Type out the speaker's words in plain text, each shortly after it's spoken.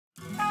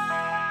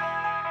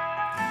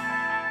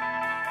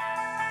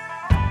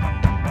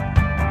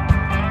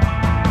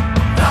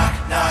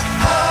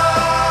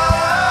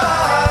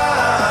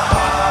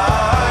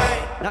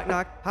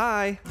knock.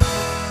 Hi.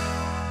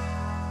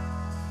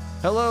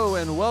 Hello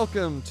and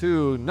welcome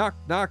to Knock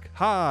Knock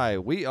Hi.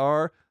 We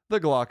are the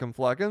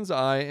Glockenfleckens.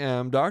 I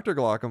am Dr.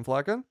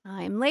 Glockenflecken.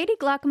 I'm Lady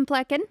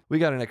Glockenflecken. We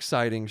got an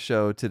exciting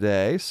show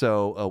today.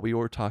 So we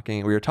were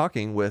talking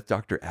with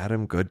Dr.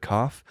 Adam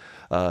Goodcoff,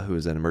 who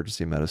is an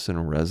emergency medicine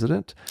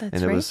resident.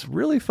 That's It right. was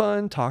really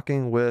fun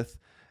talking with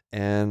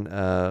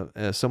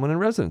someone in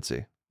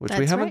residency, which we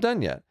That's haven't right.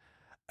 done yet.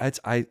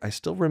 I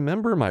still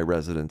remember my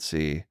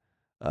residency.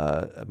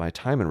 My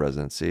time in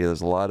residency.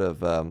 There's a lot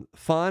of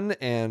fun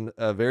and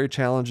very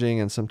challenging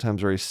and sometimes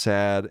very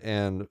sad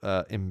and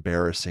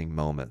embarrassing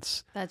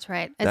moments. That's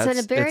right. It's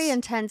a very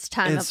intense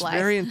time of life.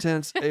 It's very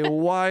intense, a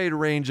wide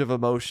range of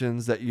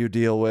emotions that you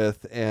deal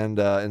with.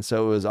 And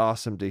so it was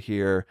awesome to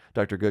hear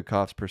Dr.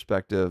 Goodcoff's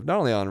perspective, not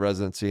only on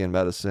residency and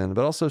medicine,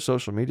 but also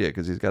social media,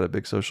 because he's got a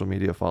big social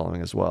media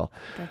following as well.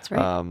 That's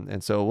right.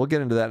 And so we'll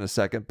get into that in a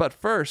second. But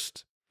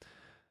first,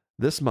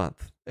 this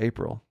month,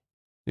 April,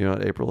 you know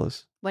what April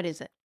is? What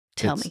is it?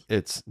 Tell me.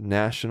 It's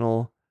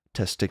National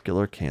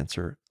Testicular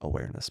Cancer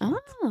Awareness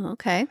Month. Oh,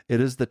 okay. It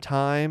is the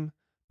time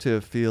to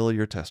feel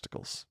your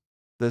testicles.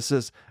 This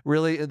is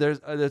really,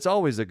 it's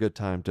always a good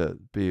time to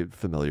be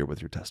familiar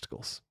with your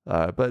testicles,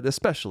 but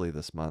especially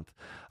this month.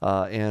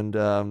 And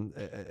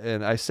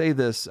I say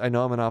this, I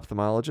know I'm an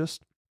ophthalmologist,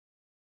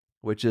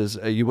 which is,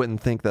 you wouldn't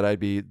think that I'd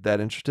be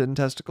that interested in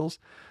testicles,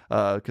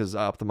 because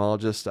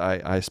ophthalmologist,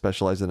 I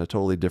specialize in a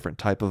totally different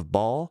type of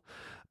ball.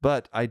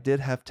 But I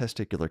did have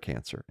testicular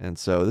cancer. And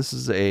so this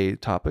is a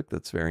topic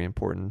that's very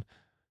important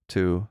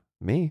to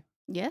me.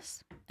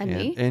 Yes. And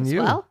me and as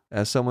you, well.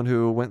 as someone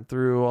who went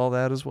through all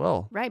that as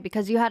well. Right.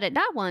 Because you had it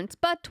not once,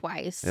 but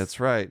twice. That's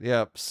right.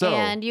 Yep. So,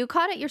 and you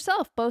caught it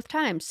yourself both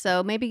times.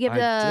 So maybe give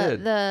I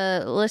did.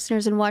 the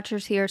listeners and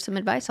watchers here some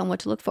advice on what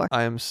to look for.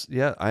 I'm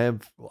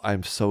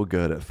so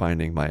good at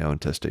finding my own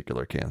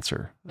testicular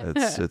cancer.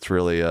 It's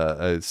really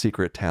a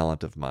secret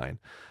talent of mine.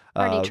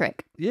 Party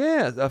trick.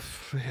 Yeah. Ooh,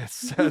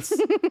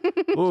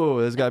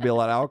 there's got to be a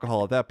lot of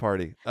alcohol at that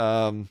party.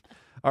 All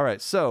right.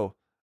 So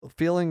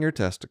feeling your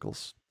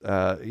testicles,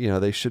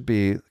 they should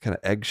be kind of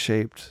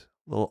egg-shaped,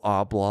 little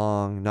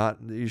oblong,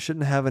 you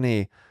shouldn't have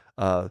any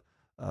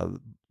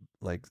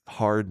like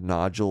hard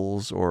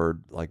nodules or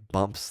like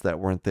bumps that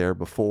weren't there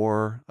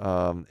before.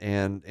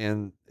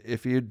 And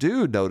if you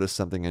do notice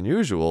something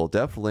unusual,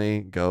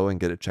 definitely go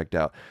and get it checked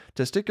out.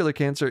 Testicular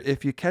cancer,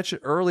 if you catch it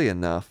early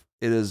enough,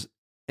 it is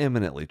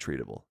eminently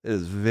treatable. It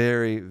is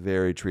very,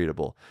 very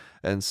treatable.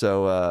 And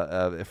so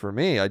for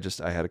me, I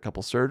had a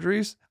couple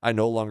surgeries. I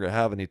no longer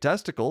have any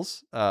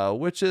testicles,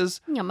 which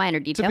is, minor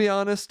detail. to be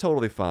honest,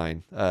 totally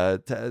fine.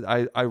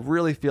 I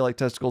really feel like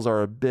testicles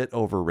are a bit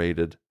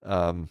overrated,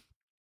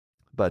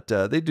 but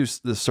they do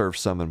serve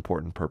some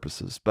important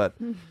purposes. But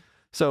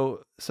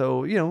so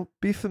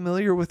be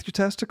familiar with your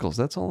testicles.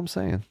 That's all I'm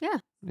saying. Yeah.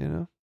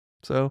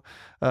 So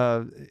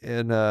I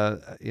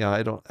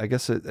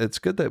guess it's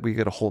good that we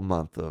get a whole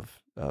month of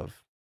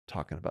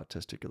talking about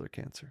testicular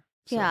cancer.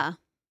 So. Yeah.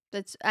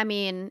 It's a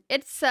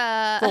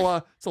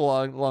long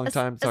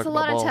time to talk it's a about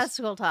lot balls. of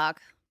testicle talk,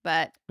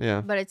 but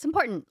Yeah. but it's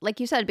important, like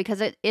you said,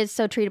 because it is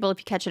so treatable if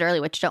you catch it early.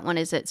 What you don't want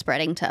is it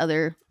spreading to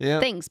other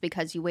things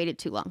because you waited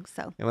too long.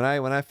 So And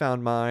when I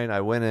found mine,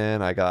 I went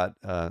in, I got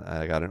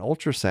an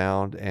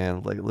ultrasound,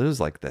 and it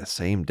was like the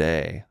same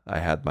day I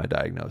had my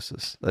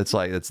diagnosis.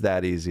 It's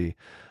that easy.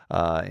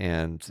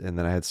 And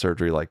then I had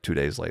surgery like 2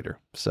 days later.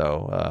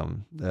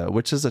 So,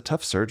 which is a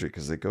tough surgery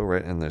because they go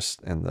right in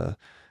the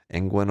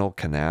inguinal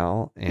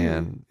canal,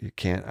 and you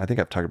can't, I think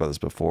I've talked about this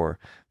before,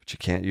 but you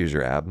can't use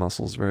your ab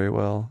muscles very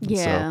well. And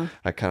yeah. so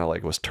I kind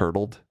of was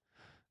turtled,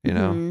 had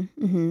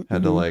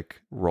to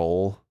like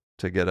roll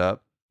to get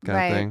up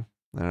kind of thing.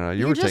 I don't know.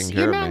 You were taking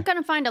care of me. You're not going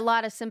to find a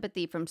lot of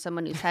sympathy from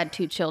someone who's had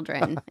 2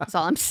 children. That's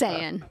all I'm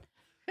saying.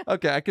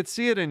 Okay, I could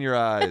see it in your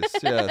eyes.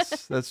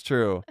 Yes, that's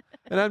true.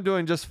 And I'm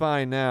doing just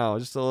fine now.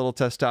 Just a little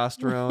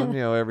testosterone,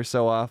 every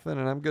so often,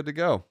 and I'm good to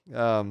go.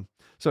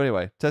 So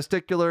anyway,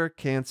 Testicular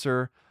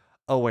Cancer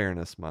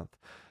Awareness Month.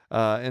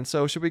 And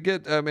so should we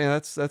get,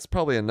 that's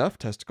probably enough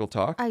testicle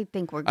talk. I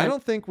think we're good. I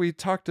don't think we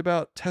talked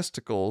about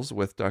testicles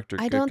with Dr.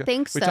 I don't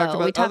think so. We talked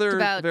about other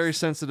very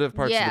sensitive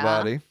parts of the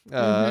body.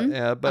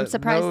 But I'm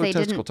surprised no they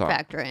testicle didn't talk.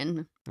 factor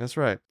in. That's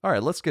right. All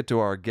right, let's get to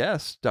our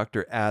guest,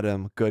 Dr.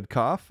 Adam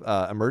Goodcoff,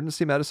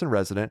 emergency medicine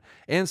resident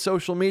and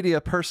social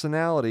media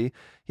personality.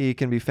 He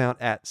can be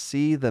found at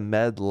See the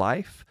Med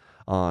Life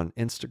on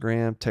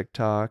Instagram,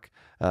 TikTok,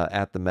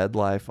 at the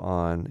MedLife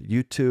on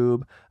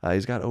YouTube.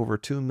 He's got over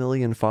 2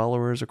 million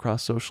followers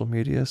across social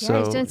media. Yeah,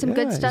 so he's doing some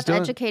good stuff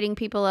educating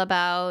people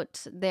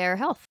about their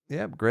health.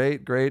 Yeah,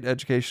 great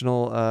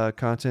educational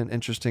content,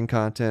 interesting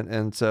content.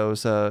 And so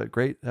it's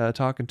great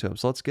talking to him.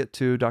 So let's get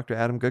to Dr.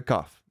 Adam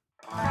Goodcoff.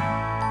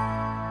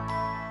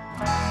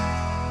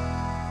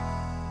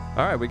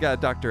 All right, we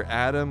got Dr.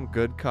 Adam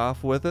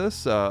Goodcoff with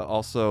us,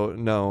 also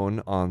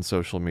known on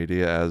social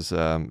media as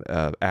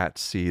at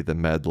See the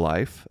Med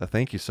Life.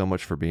 Thank you so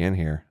much for being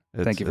here.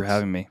 Thank you for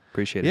having me.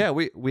 Appreciate it. Yeah,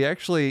 we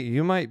actually,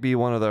 you might be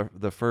one of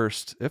the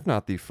first, if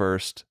not the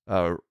first,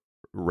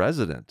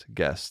 resident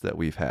guests that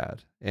we've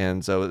had.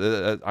 And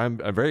so I'm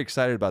very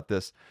excited about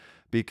this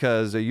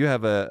because you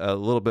have a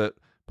little bit,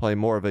 probably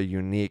more of a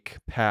unique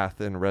path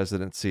in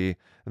residency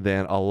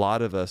than a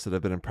lot of us that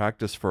have been in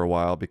practice for a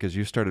while, because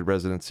you started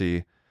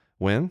residency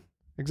when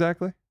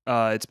exactly?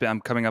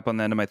 I'm coming up on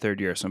the end of my third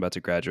year, so I'm about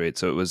to graduate.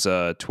 So it was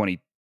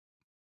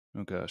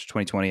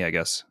 2020, I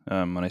guess,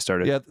 when I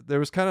started. Yeah, there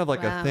was kind of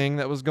like a thing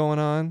that was going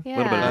on. Yeah, a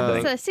little bit of a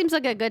thing. So it seems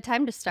like a good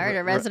time to start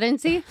a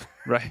residency.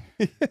 Right.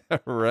 Yeah,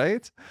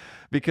 right?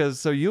 Because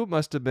so you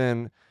must have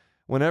been,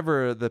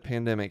 whenever the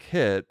pandemic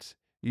hit,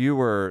 you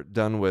were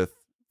done with,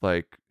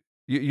 like,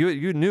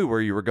 you knew where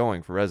you were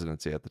going for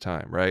residency at the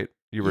time, right?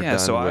 You were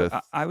done with.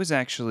 I was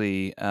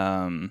actually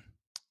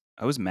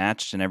I was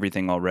matched and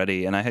everything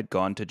already, and I had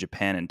gone to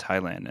Japan and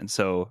Thailand, and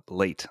so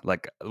late.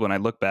 Like when I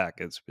look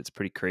back, it's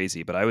pretty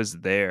crazy. But I was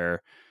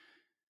there.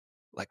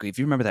 Like if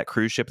you remember that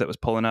cruise ship that was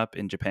pulling up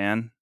in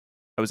Japan,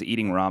 I was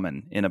eating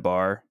ramen in a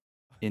bar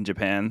in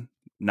Japan,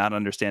 not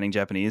understanding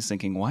Japanese,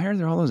 thinking, why are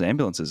there all those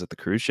ambulances at the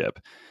cruise ship?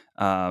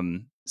 Oh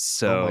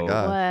my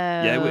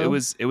God. Yeah, it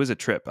was a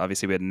trip.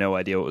 Obviously, we had no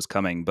idea what was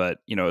coming, but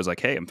it was like,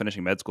 hey, I'm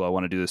finishing med school. I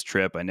want to do this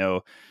trip. I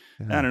know.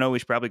 I don't know, we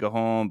should probably go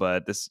home,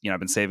 but this, I've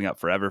been saving up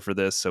forever for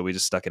this, so we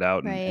just stuck it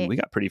out, and we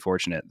got pretty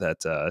fortunate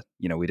that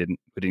we didn't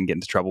get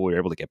into trouble. We were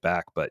able to get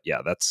back, but yeah,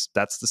 that's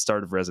the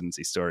start of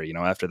residency story.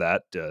 After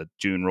that,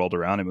 June rolled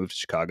around, I moved to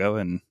Chicago,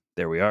 and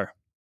there we are.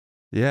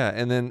 Yeah,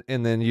 and then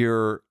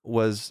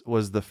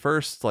was the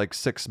first like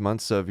 6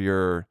 months of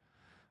your,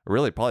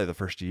 really probably the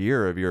first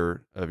year of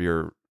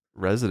your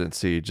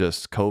residency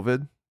just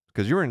COVID,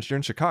 because you're in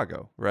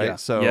Chicago, right? Yeah.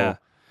 So yeah.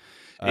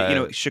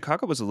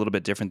 Chicago was a little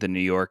bit different than New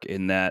York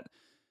in that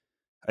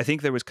I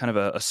think there was kind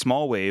of a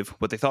small wave,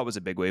 what they thought was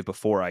a big wave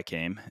before I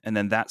came. And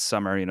then that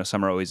summer,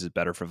 summer always is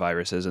better for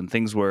viruses, and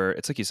things were,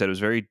 it's like you said, it was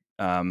very,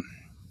 I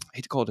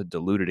hate to call it a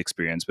diluted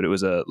experience, but it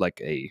was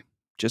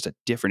just a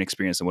different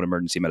experience than what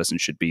emergency medicine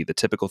should be. The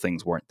typical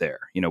things weren't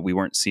there. We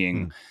weren't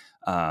seeing,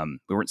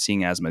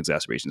 asthma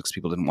exacerbations because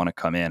people didn't want to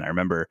come in. I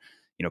remember,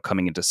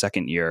 coming into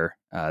second year,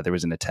 there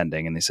was an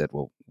attending and they said,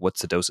 well,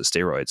 what's the dose of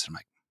steroids? I'm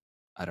like,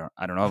 I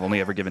don't know. I've only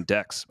ever given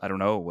Dex. I don't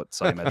know what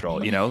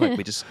Cytomedrol, like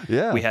we just,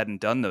 we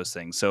hadn't done those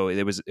things. So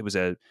it was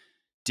a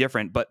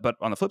different, but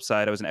on the flip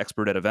side, I was an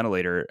expert at a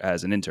ventilator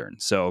as an intern.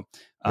 So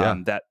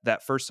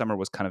that first summer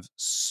was kind of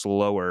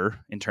slower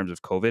in terms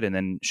of COVID. And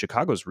then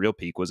Chicago's real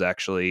peak was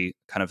actually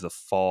kind of the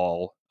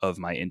fall of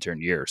my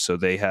intern year. So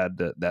they had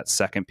that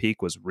second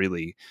peak was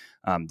really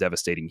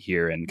devastating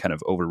here and kind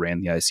of overran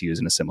the ICUs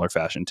in a similar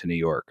fashion to New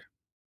York.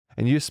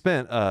 And you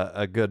spent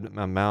a good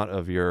amount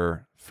of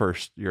your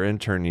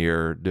intern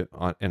year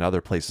in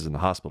other places in the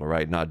hospital,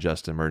 right? Not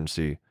just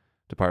emergency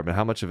department.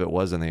 How much of it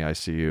was in the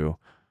ICU?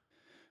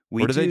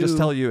 Or did they just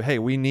tell you, hey,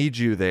 we need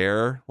you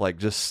there, like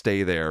just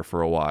stay there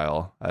for a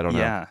while? I don't know.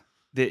 Yeah.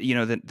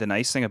 The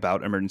nice thing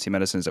about emergency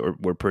medicine is that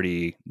we're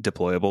pretty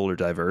deployable or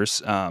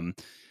diverse.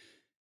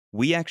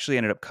 We actually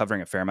ended up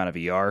covering a fair amount of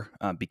ER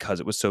because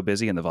it was so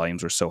busy and the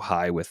volumes were so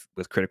high with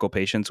critical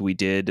patients. We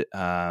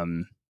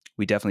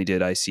definitely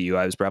did ICU.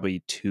 I was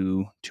probably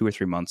 2 or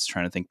 3 months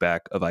trying to think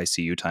back of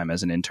ICU time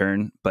as an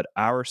intern, but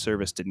our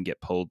service didn't get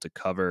pulled to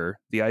cover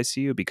the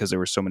ICU because there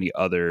were so many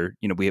other,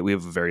 we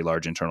have a very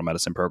large internal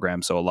medicine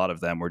program. So a lot of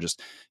them were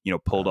just,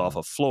 pulled off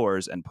of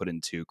floors and put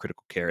into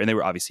critical care. And they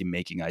were obviously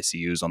making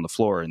ICUs on the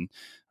floor and,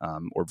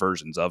 or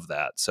versions of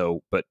that.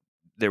 So, but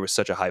there was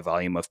such a high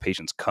volume of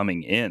patients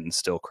coming in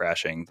still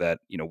crashing that,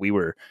 we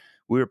were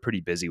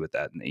pretty busy with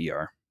that in the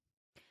ER.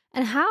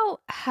 And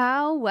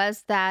how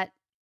was that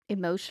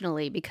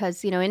emotionally?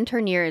 Because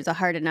intern year is a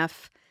hard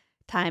enough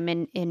time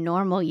in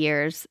normal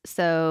years,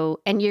 so,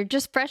 and you're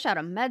just fresh out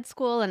of med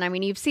school, and I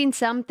mean you've seen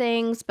some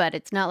things, but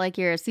it's not like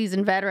you're a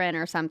seasoned veteran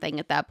or something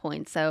at that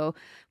point. So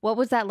what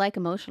was that like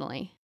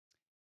emotionally?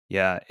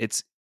 Yeah,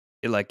 it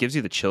like gives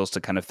you the chills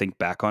to kind of think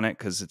back on it,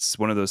 because it's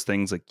one of those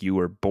things like you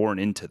were born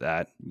into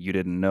that, you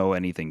didn't know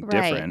anything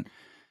different.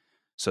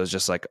 So it's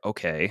just like,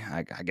 okay,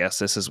 I guess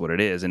this is what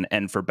it is.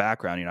 And for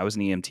background, I was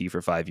an EMT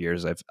for 5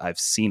 years. I've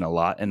seen a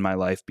lot in my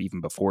life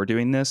even before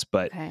doing this.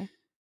 But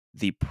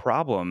the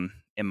problem,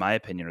 in my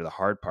opinion, or the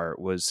hard part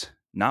was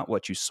not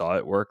what you saw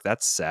at work.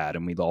 That's sad,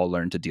 and we've all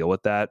learned to deal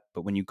with that.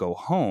 But when you go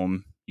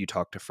home, you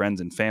talk to friends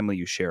and family,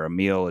 you share a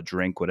meal, a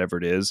drink, whatever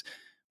it is.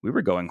 We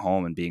were going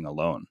home and being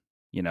alone,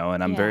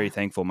 and I'm very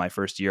thankful. My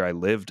first year I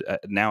lived,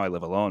 now I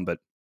live alone, but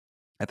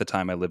at the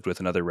time, I lived with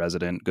another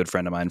resident, good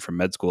friend of mine from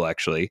med school,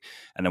 actually,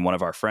 and then one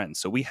of our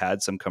friends. So we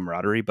had some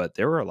camaraderie, but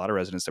there were a lot of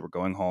residents that were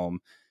going home,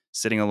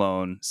 sitting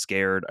alone,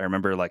 scared. I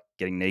remember like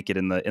getting naked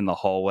in the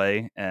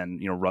hallway and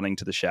running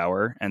to the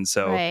shower. And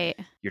so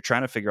you're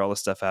trying to figure all this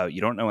stuff out. You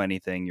don't know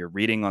anything. You're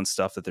reading on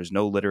stuff that there's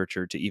no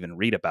literature to even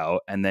read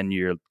about, and then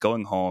you're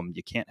going home.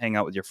 You can't hang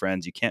out with your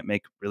friends. You can't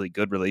make really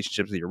good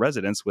relationships with your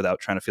residents without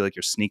trying to feel like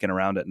you're sneaking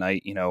around at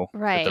night.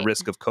 At the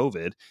risk of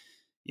COVID.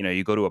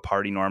 You go to a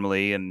party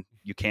normally and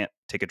you can't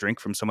take a drink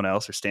from someone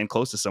else or stand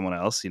close to someone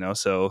else,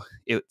 so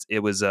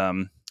it was,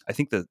 I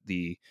think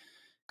the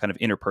kind of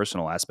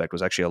interpersonal aspect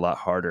was actually a lot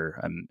harder.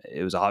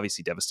 It was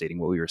obviously devastating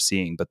what we were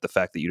seeing, but the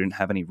fact that you didn't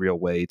have any real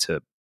way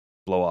to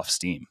blow off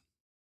steam.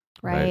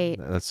 Right.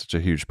 That's such a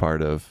huge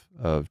part of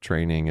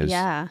training is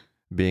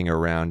being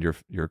around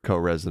your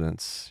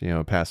co-residents, you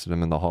know, passing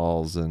them in the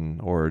halls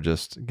or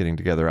just getting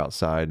together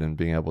outside and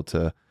being able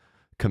to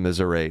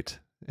commiserate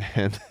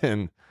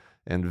and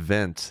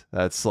vent.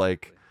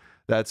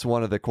 That's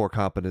one of the core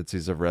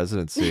competencies of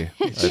residency.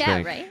 I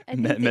think.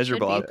 Right.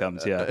 Measurable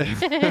outcomes. Yeah.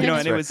 You know,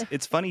 and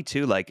it's funny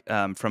too, like,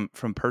 from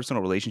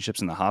personal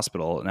relationships in the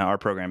hospital. Now our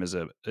program is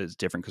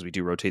different because we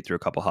do rotate through a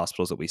couple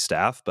hospitals that we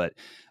staff, but,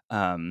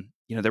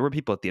 you know, there were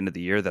people at the end of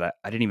the year that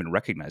I didn't even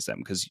recognize them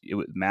because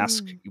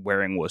mask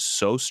wearing was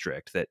so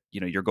strict that, you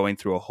know, you're going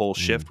through a whole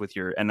shift with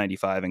your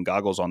N95 and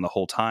goggles on the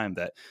whole time,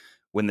 that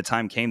when the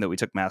time came that we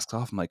took masks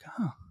off, I'm like,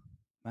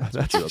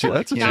 that's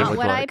not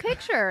what I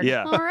pictured.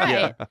 Yeah. All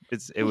right. Yeah.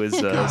 It was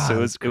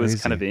it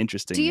was kind of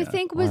interesting. Do you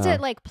think was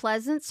it like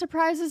pleasant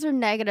surprises or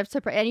negative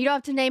surprise? And you don't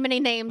have to name any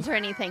names or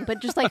anything,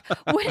 but just like,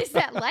 what is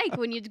that like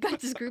when you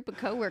got this group of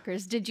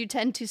coworkers? Did you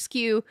tend to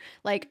skew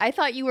like, I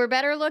thought you were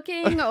better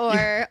looking,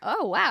 or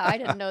oh wow, I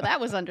didn't know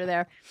that was under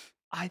there?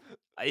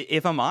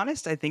 If I'm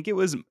honest, I think it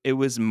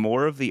was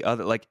more of the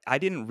other. Like, I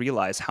didn't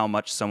realize how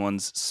much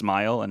someone's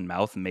smile and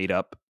mouth made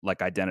up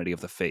like identity of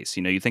the face.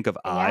 You know, you think of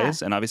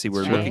eyes, and obviously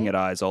we're looking at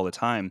eyes all the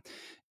time.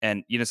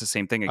 And, you know, it's the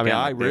same thing again. I mean,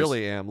 like I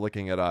really am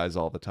looking at eyes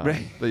all the time.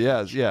 Right. But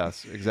yes,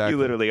 exactly. You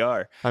literally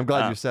are. I'm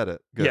glad you said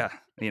it. Good. Yeah,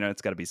 you know,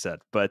 it's got to be said.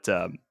 But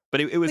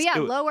it was.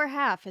 But lower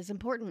half is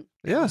important.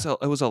 Yeah,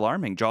 it was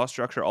alarming. Jaw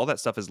structure, all that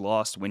stuff is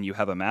lost when you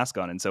have a mask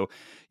on. And so,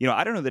 you know,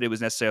 I don't know that it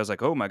was necessarily, I was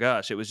like, oh my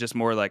gosh. It was just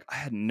more like, I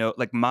had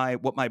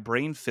what my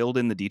brain filled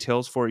in the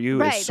details for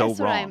you is so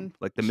wrong.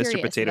 Like the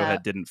Mr. Potato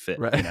Head didn't fit,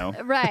 you know?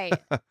 Right.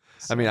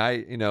 I mean,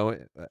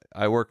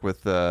 I work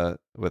with a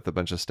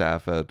bunch of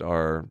staff at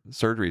our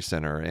surgery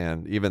center,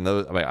 and even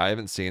though, I mean, I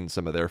haven't seen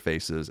some of their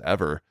faces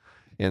ever.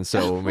 And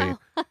so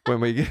when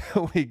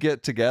we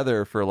get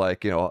together for,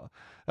 like, you know,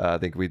 I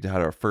think we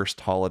had our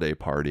first holiday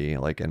party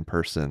like in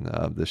person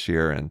this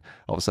year, and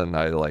all of a sudden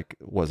I like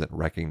wasn't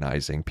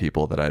recognizing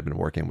people that I'd been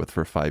working with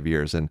for 5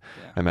 years, and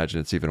I imagine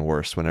it's even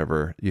worse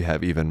whenever you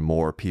have even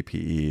more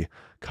PPE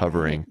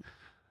covering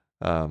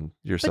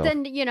yourself. But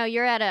then, you know,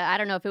 you're at I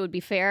don't know if it would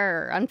be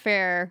fair or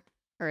unfair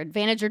or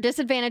advantage or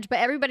disadvantage, but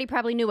everybody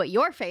probably knew what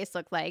your face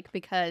looked like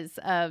because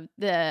of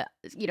the,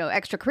 you know,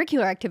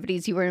 extracurricular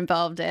activities you were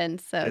involved in.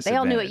 So they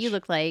all knew what you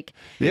looked like.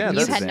 Yeah,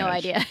 you had no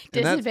idea.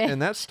 Disadvantage.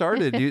 And that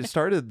started, you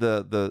started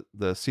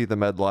the See the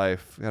Med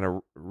Life kind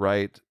of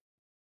right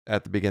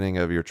at the beginning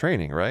of your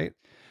training, right?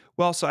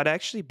 Well, so I'd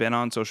actually been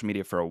on social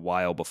media for a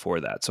while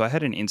before that. So I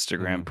had an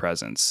Instagram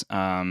presence,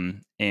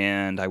 and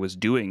I was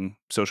doing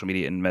social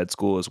media in med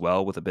school as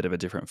well with a bit of a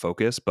different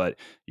focus, but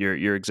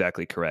you're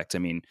exactly correct. I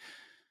mean,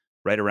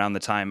 right around the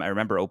time I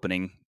remember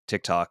opening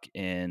TikTok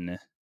in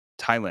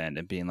Thailand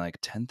and being like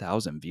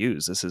 10,000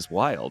 views. This is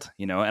wild,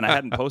 you know, and I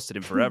hadn't posted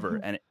in forever,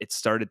 and it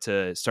started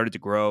to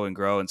grow and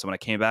grow. And so when I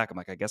came back, I'm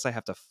like, I guess I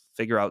have to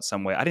figure out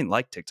some way. I didn't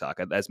like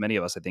TikTok, as many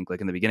of us, I think, like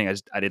in the beginning,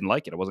 I didn't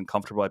like it. I wasn't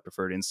comfortable. I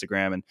preferred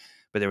Instagram,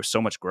 but there was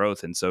so much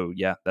growth. And so,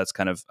 yeah, that's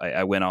kind of,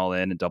 I went all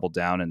in and doubled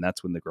down, and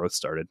that's when the growth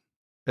started.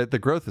 The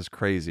growth is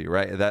crazy,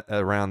 right? That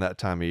around that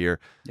time of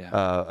year, in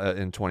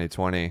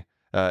 2020.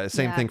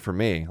 Same thing for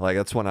me. Like,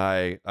 that's when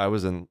I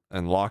was in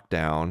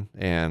lockdown,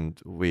 and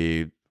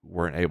we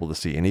weren't able to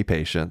see any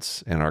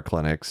patients in our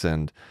clinics,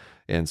 and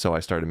so I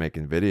started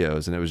making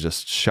videos, and it was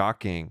just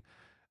shocking.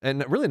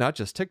 And really not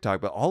just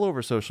TikTok, but all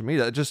over social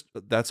media.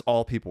 That's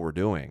all people were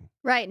doing.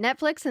 Right.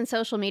 Netflix and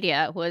social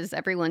media was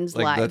everyone's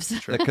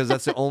lives. Because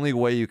that's the only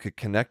way you could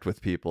connect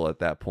with people at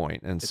that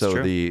point. And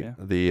so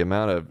the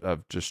amount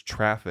of just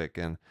traffic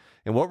and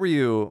what were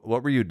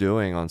you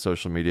doing on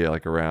social media,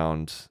 like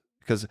around,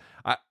 because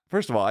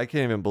first of all, I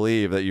can't even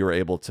believe that you were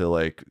able to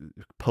like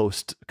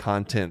post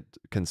content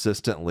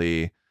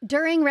consistently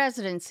during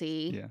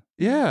residency.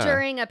 Yeah.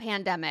 During a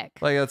pandemic.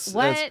 Like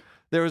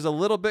there was a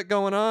little bit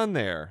going on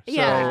there.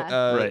 Yeah.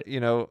 So, you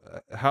know,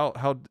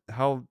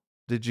 how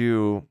did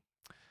you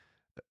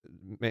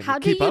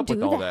keep up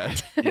with all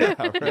that?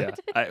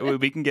 Yeah.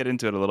 We can get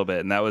into it a little bit.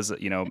 And that was,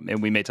 you know,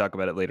 and we may talk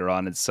about it later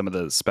on. It's some of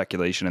the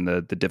speculation and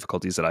the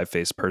difficulties that I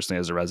faced personally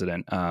as a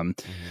resident.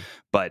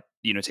 But,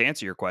 you know, to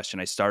answer your question,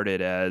 I started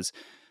as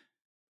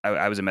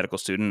I was a medical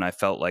student, and I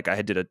felt like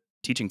I did a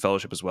teaching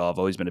fellowship as well. I've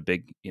always been a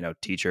big, you know,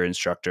 teacher,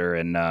 instructor,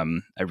 and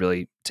I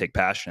really take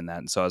passion in that.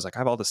 And so I was like, I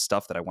have all this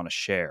stuff that I want to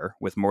share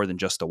with more than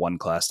just the one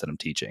class that I'm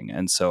teaching.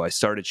 And so I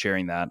started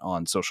sharing that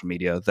on social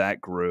media. That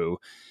grew.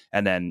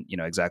 And then, you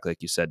know, exactly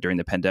like you said, during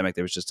the pandemic,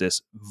 there was just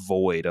this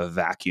void, a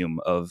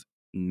vacuum of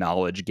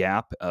knowledge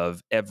gap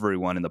of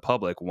everyone in the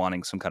public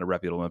wanting some kind of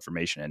reputable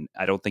information. And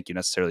I don't think you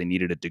necessarily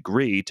needed a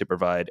degree to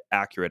provide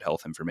accurate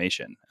health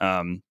information.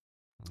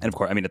 And of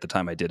course, I mean, at the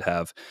time I did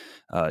have,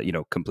 you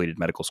know, completed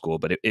medical school,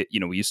 but you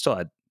know, you still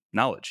had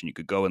knowledge, and you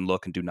could go and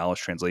look and do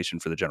knowledge translation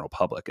for the general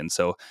public. And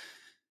so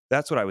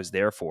that's what I was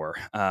there for.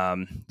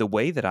 The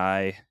way that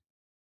I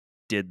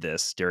did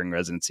this during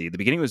residency, the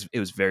beginning it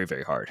was very,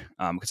 very hard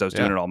because I was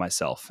doing it all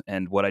myself.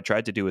 And what I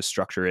tried to do is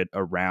structure it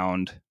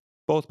around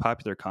both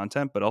popular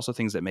content, but also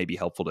things that may be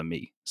helpful to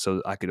me.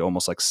 So I could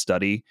almost like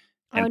study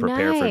and Oh,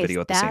 prepare for nice.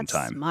 video at the same That's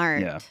time.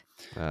 smart. Yeah.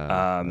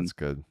 That's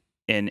good.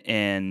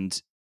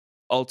 And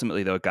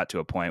ultimately, though, it got to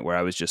a point where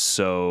I was just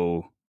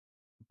so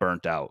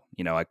burnt out.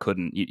 I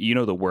couldn't,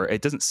 the work,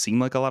 it doesn't seem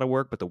like a lot of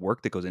work, but the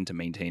work that goes into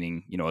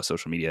maintaining, a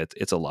social media,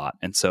 it's a lot.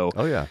 And so,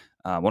 Oh yeah.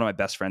 one of my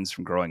best friends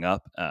from growing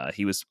up,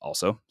 he was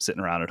also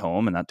sitting around at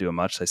home and not doing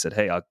much. So I said,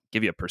 hey, I'll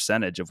give you a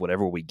percentage of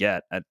whatever we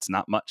get. It's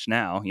not much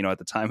now. At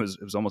the time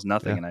it was almost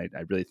nothing. Yeah. And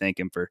I really thank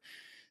him for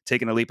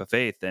taking a leap of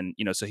faith. And,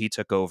 so he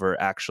took over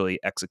actually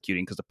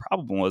executing, because the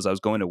problem was I was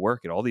going to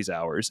work at all these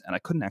hours and I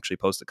couldn't actually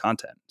post the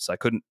content. So I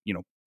couldn't,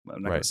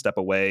 I'm not going to step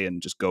away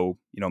and just go,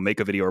 make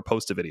a video or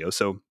post a video.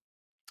 So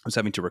I was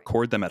having to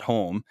record them at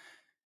home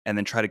and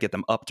then try to get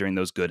them up during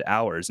those good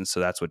hours. And so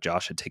that's what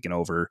Josh had taken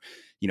over,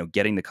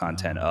 getting the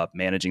content up,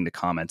 managing the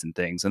comments and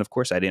things. And of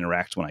course I'd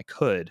interact when I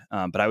could,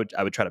 but I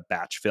would try to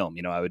batch film.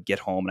 I would get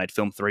home and I'd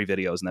film 3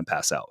 videos and then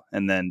pass out.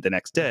 And then the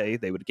next day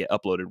they would get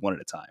uploaded one at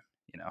a time,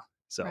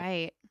 so.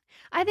 Right.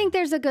 I think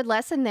there's a good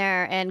lesson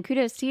there, and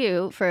kudos to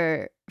you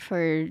for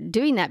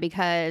doing that,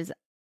 because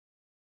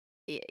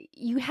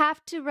you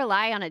have to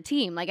rely on a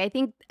team. Like, I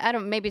think,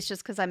 maybe it's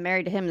just because I'm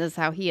married to him, this is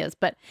how he is,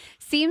 but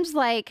seems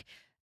like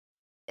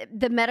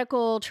the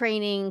medical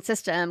training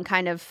system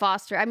kind of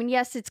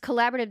yes, it's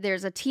collaborative,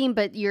 there's a team,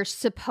 but you're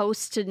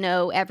supposed to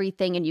know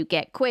everything, and you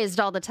get quizzed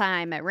all the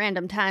time at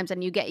random times,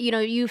 and you get,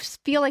 you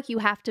feel like you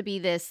have to be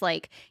this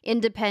like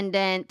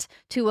independent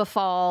to a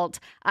fault.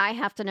 I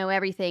have to know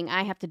everything.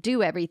 I have to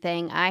do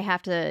everything. I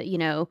have to,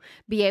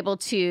 be able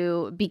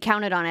to be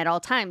counted on at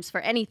all times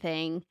for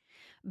anything.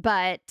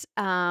 But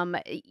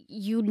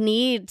you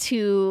need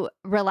to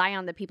rely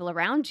on the people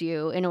around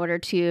you in order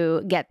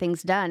to get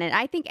things done. And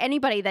I think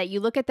anybody that you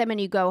look at them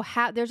and you go,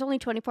 there's only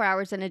 24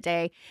 hours in a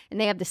day,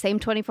 and they have the same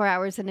 24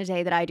 hours in a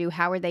day that I do.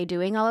 How are they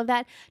doing all of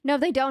that? No,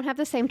 they don't have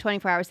the same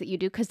 24 hours that you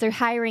do, because they're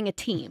hiring a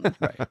team,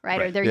 right?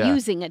 Or they're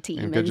using a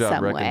team in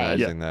some way.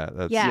 Recognizing that.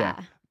 That's,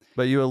 yeah.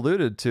 But you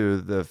alluded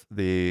to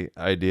the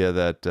idea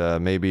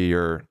that maybe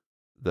your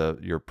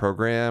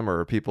program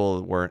or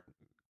people weren't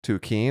too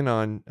keen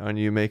on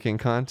you making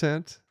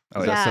content.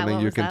 Is that something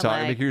you can talk?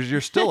 Like? Because you're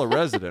still a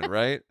resident,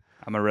 right?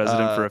 I'm a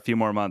resident for a few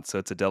more months, so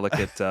it's a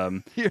delicate.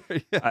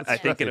 I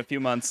think in a few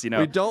months,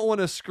 we don't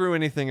want to screw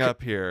anything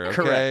up here.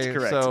 Okay?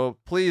 Correct. So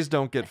please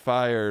don't get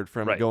fired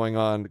from going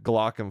on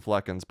Glock and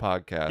Flecken's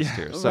podcast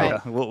here. So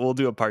we'll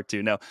do a part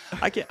 2. No,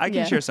 I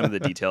can share some of the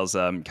details.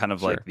 Kind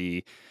of like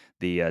the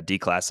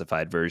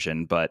declassified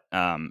version, but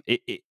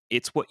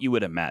it's what you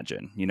would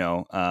imagine.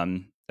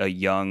 A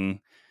young.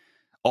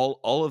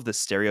 All of the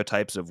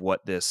stereotypes of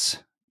what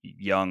this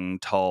young,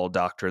 tall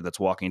doctor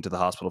that's walking into the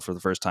hospital for the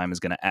first time is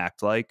going to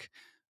act like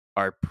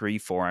are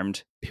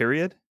preformed,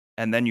 period.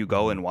 And then you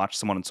go and watch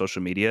someone on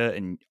social media,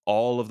 and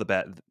all of the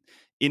bad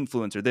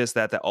influencer, this,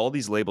 that, all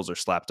these labels are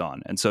slapped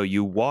on. And so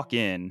you walk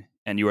in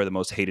and you are the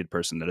most hated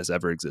person that has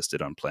ever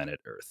existed on planet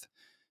Earth.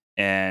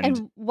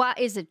 And why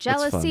is it?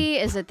 Jealousy?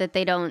 Is it that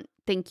they don't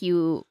think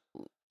you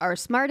are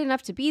smart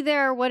enough to be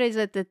there? What is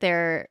it that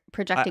they're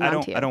projecting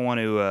onto you? I don't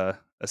want to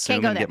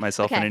assume and get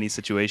myself in any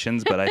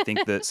situations, but I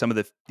think that some of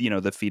the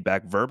the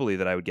feedback verbally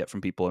that I would get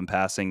from people in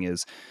passing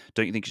is,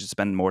 don't you think you should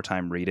spend more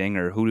time reading?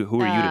 Or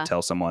who are you to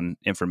tell someone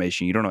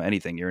information? You don't know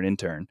anything. You're an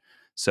intern.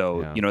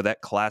 So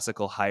that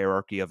classical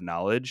hierarchy of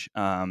knowledge,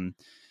 and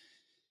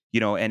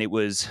it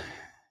was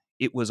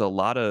a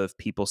lot of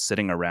people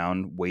sitting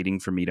around waiting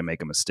for me to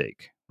make a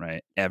mistake,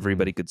 right?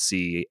 Everybody could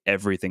see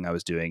everything I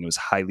was doing. It was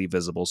highly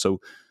visible.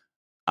 So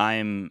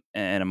and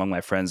among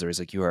my friends, there was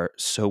like, you are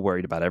so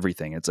worried about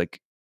everything. It's like,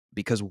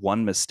 because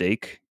one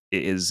mistake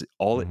is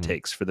all it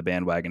takes for the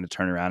bandwagon to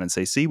turn around and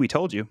say, see, we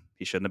told you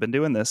he shouldn't have been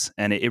doing this.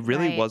 And it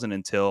really wasn't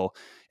until,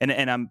 and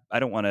I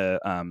don't want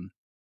to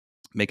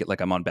make it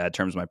like I'm on bad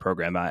terms with my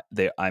program.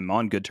 I'm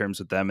on good terms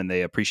with them, and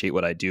they appreciate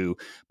what I do.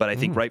 But I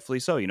think rightfully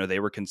so. They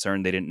were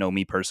concerned. They didn't know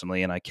me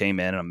personally, and I came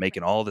in and I'm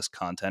making all this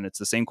content. It's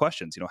the same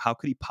questions. How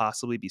could he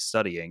possibly be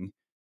studying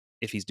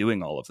if he's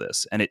doing all of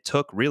this? And it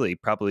took really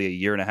probably 1.5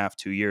 years,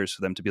 2 years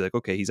for them to be like,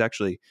 okay, he's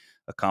actually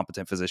a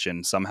competent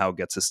physician, somehow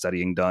gets his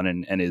studying done,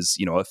 and is,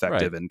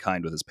 effective and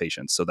kind with his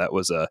patients. So that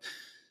was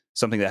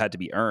something that had to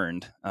be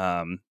earned.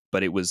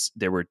 But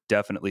there were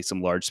definitely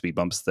some large speed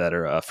bumps that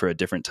are for a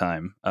different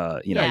time.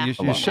 You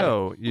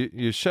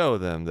show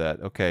them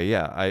that, okay,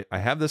 I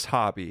have this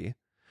hobby,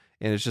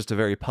 and it's just a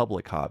very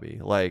public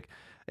hobby. Like,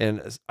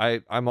 and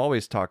I'm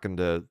always talking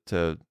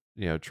to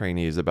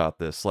trainees about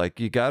this. Like,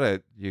 you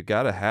gotta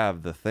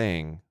have the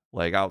thing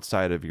like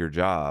outside of your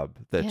job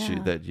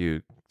that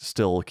you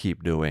still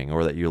keep doing,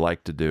 or that you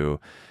like to do,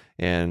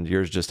 and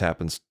yours just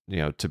happens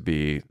to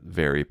be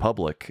very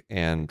public,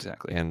 and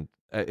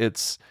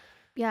it's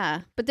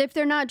but if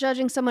they're not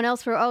judging someone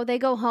else for, they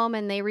go home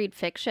and they read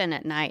fiction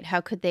at night,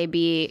 how could they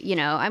be?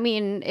 I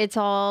mean, it's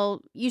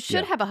all, you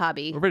should have a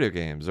hobby, or video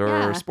games,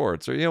 or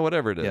sports, or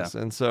whatever it is.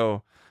 And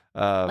so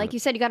like you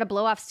said, you got to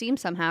blow off steam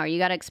somehow, or you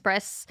got to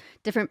express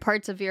different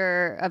parts of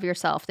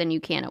yourself than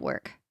you can at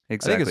work.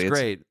 Exactly. I think it's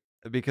great,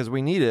 because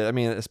we needed, I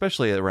mean,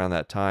 especially around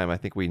that time, I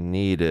think we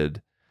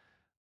needed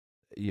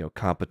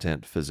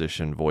competent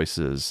physician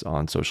voices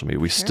on social media.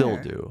 We still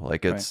Sure. do.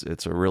 Like Right.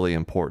 it's a really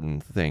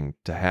important thing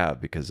to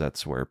have because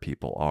that's where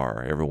people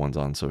are. Everyone's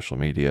on social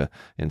media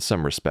in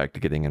some respect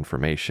getting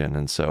information.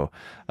 And so,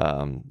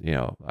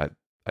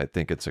 I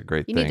think it's a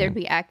great You need there to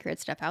thing. be accurate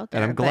stuff out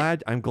And there.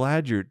 But I'm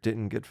glad you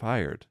didn't get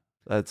fired.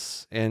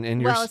 That's and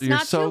you're well, it's you're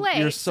not too so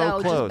you're late, so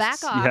so just close. back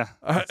Yeah.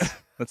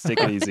 off. Let's take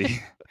it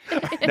easy.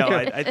 No,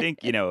 I think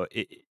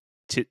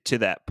to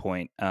that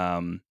point.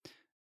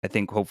 I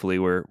think hopefully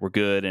we're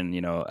good, and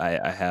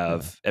I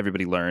have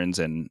everybody learns,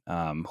 and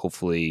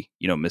hopefully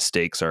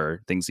mistakes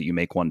are things that you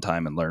make one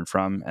time and learn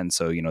from, and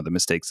so the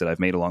mistakes that I've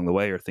made along the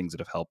way are things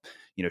that have helped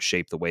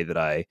shape the way that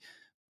I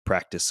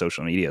practice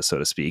social media, so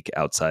to speak,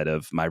 outside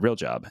of my real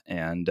job,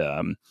 and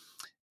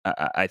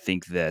I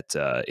think that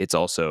it's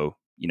also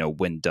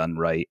when done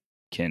right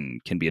can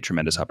be a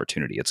tremendous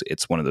opportunity.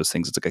 It's one of those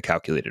things. It's like a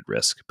calculated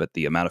risk, but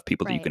the amount of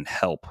people that you Right. can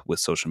help with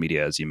social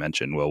media, as you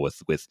mentioned, well,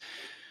 with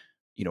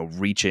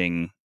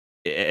reaching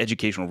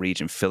educational reach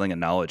and filling a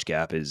knowledge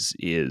gap is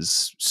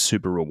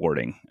super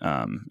rewarding.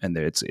 And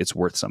it's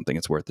worth something.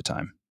 It's worth the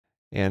time.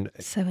 And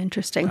So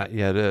interesting.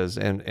 yeah, it is.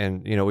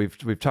 And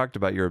we've talked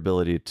about your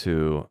ability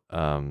to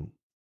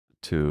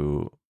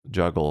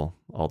juggle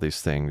all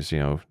these things,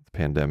 the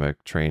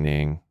pandemic,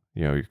 training,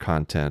 your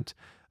content.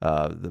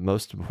 The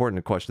most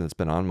important question that's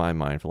been on my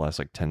mind for the last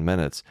like 10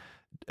 minutes,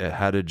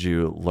 how did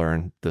you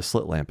learn the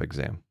slit lamp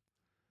exam?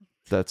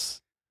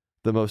 That's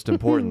the most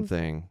important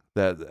thing.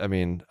 That, I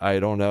mean, I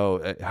don't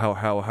know how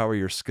are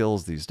your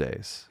skills these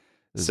days?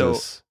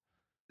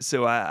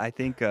 So I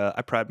think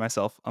I pride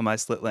myself on my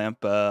slit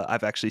lamp.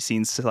 I've actually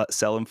seen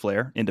sell and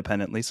flare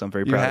independently, so I'm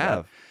very You proud of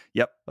have? that.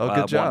 Yep. Oh,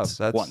 good job.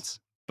 Once.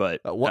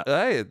 But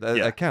Hey, yeah.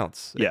 that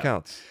counts. It Yeah.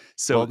 counts.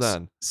 So Well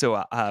done.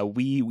 So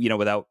we,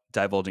 without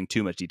divulging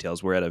too much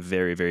details, we're at a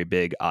very, very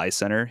big eye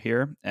center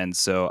here, and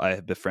so I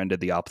have befriended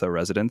the ophtho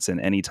residents.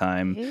 And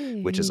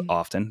anytime, which is Hey.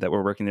 often, that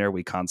we're working there,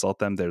 we consult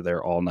them. They're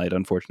there all night,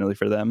 unfortunately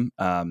for them.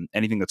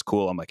 Anything that's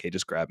cool, I'm like, hey,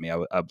 just grab me.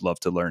 I'd love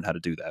to learn how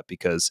to do that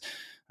because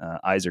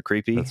eyes are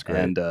creepy, That's great.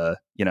 and I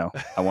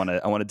want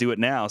to do it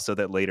now so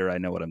that later I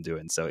know what I'm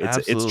doing. So it's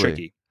Absolutely.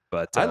 tricky.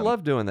 But I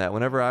love doing that.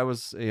 Whenever I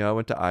was, I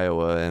went to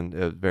Iowa and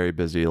a very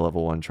busy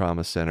level 1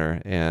 trauma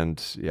center,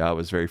 and I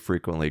was very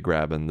frequently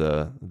grabbing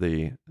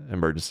the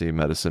emergency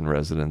medicine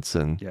residents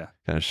and yeah.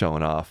 kind of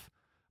showing off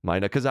my,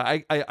 because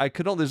I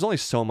could only, there's only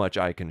so much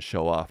I can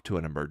show off to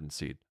an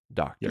emergency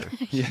doctor,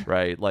 Yeah.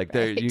 right? Like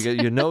there, Right.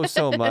 you know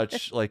so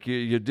much, like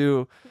you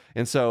do,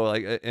 and so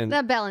like and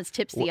That balance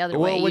tips the other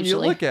well, way when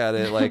usually. you look at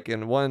it, like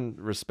in one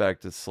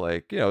respect, it's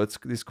like, it's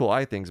these cool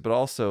eye things, but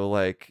also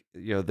like,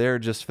 they're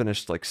just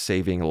finished like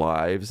saving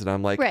lives. And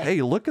I'm like, Right.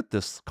 hey, look at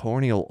this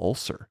corneal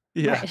ulcer.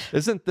 Yeah. Right.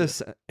 Isn't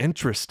this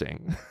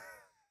interesting?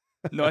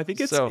 No, I think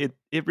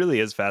it really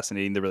is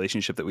fascinating, the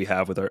relationship that we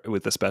have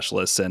with the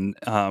specialists, and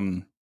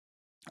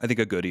I think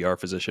a good ER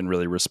physician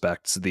really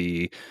respects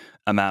the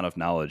amount of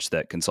knowledge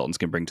that consultants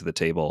can bring to the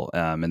table.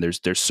 And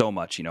there's so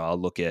much, I'll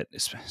look at,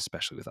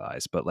 especially with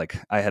eyes, but like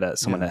I had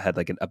someone that had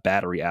like a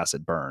battery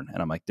acid burn,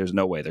 and I'm like, there's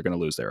no way they're going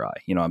to lose their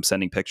eye. I'm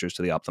sending pictures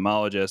to the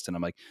ophthalmologist, and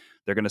I'm like,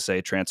 they're going to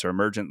say transfer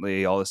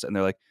emergently, all this. And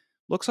they're like,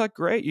 looks like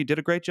great. You did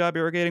a great job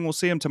irrigating. We'll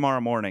see him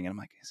tomorrow morning. And I'm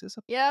like,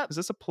 Yep. is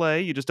this a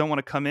play? You just don't want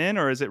to come in,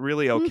 or is it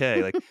really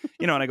okay? Like,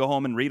 and I go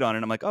home and read on it,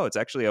 and I'm like, oh, it's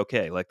actually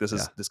okay. Like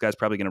this guy's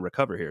probably going to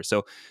recover here.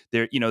 So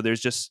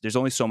there's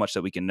only so much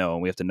that we can know,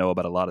 and we have to know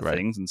about a lot of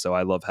things. And so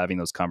I love having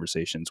those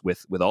conversations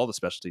with all the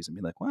specialties and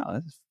being like, wow,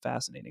 that's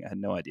fascinating. I had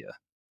no idea.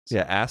 So.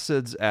 Yeah,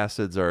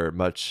 acids are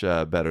much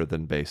better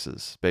than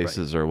bases.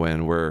 Bases are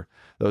when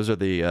those are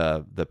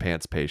the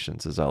pants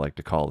patients, as I like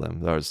to call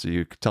them. Those,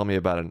 you tell me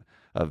about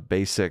a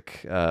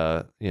basic,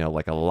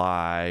 like a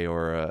lye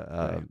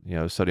or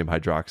sodium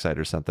hydroxide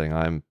or something,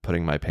 I'm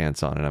putting my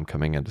pants on and I'm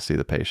coming in to see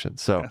the patient.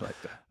 So I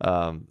like that.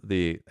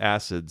 the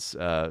acids,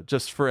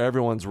 just for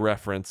everyone's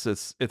reference,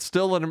 it's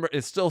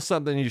still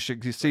something you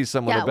should see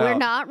someone about. Yeah, we're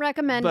not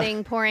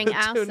recommending pouring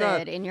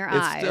acid in your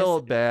eyes. It's still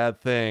a bad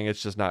thing.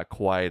 It's just not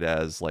quite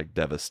as like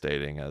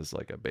devastating as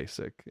like a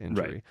basic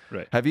injury.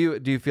 Right.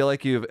 Do you feel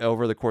like you've,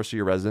 over the course of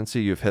your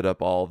residency, you've hit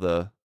up all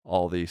the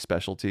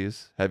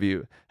specialties? Have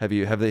you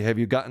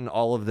gotten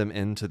all of them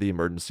into the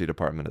emergency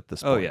department at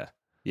this point? Oh yeah.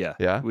 Yeah.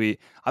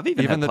 I've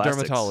even the had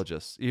plastics.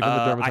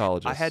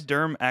 dermatologists. I had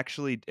derm,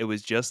 actually. It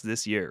was just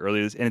this year,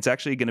 earlier, and it's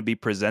actually going to be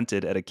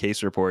presented at a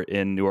case report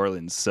in New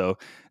Orleans. So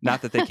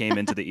not that they came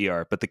into the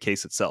ER, but the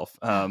case itself.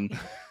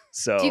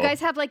 So do you guys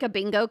have like a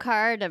bingo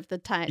card of the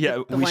time? Yeah,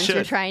 the we ones you're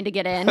should. trying to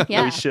get in.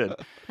 Yeah, we should.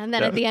 And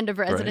then at the end of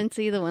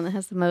residency, the one that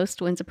has the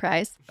most wins a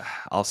prize.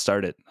 I'll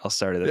start it. That's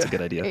a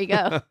good idea. There you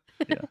go.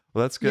 Yeah.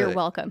 Well, that's good. You're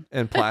welcome.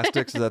 And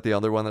plastics, is that the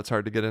other one that's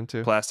hard to get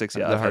into? Plastics,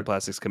 yeah. I've had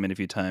plastics come in a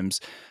few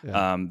times.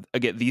 Yeah.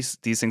 Again, these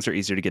things are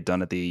easier to get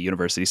done at the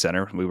university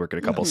center. We work at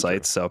a couple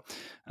sites, so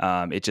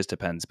it just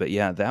depends. But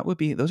yeah,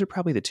 those are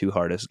probably the two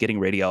hardest. Getting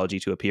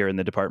radiology to appear in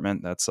the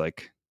department, that's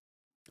like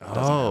doesn't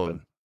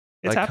happen.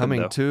 It's like happened,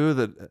 coming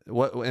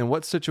though. to in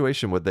what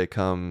situation would they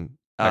come?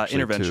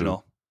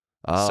 Interventional.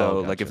 Oh, So,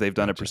 like if gotcha, they've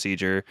done a gotcha.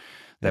 procedure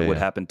Yeah, that would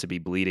yeah. happen to be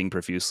bleeding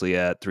profusely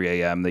at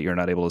 3 a.m. that you're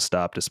not able to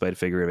stop despite a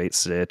figure of 8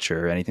 stitch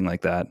or anything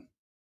like that.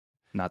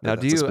 Not that Now,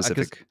 do that's a you? Because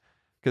specific.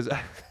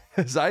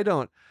 because I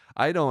don't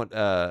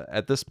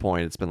at this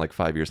point it's been like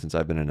 5 years since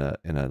I've been in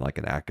a like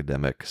an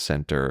academic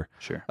center,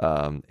 Sure.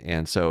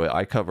 and so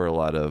I cover a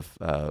lot of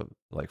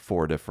like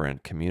 4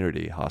 different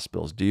community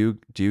hospitals. Do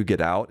you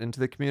get out into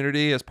the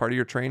community as part of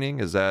your training?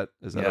 Is that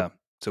a Yeah.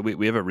 So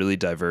we have a really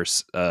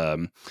diverse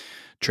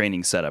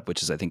training setup,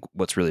 which is I think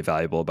what's really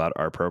valuable about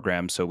our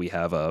program. So we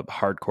have a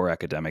hardcore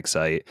academic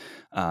site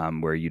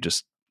where you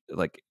just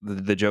like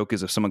the joke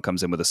is if someone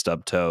comes in with a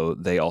stub toe,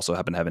 they also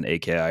happen to have an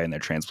AKI in their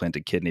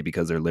transplanted kidney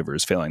because their liver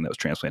is failing that was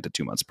transplanted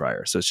 2 months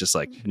prior. So it's just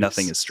like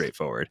nothing Yes. is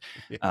straightforward.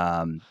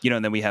 Yeah. And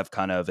then we have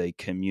kind of a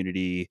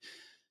community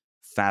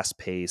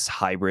fast-paced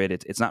hybrid.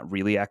 It's not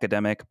really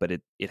academic, but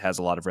it has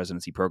a lot of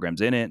residency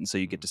programs in it, and so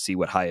you get to see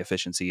what high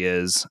efficiency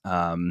is.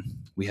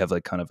 We have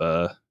like kind of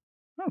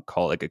I don't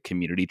call it like a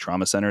community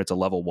trauma center. It's a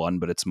level 1,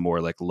 but it's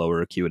more like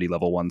lower acuity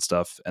level 1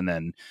 stuff. And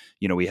then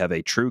we have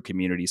a true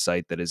community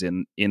site that is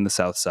in the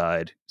South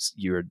Side.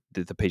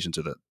 The patients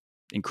are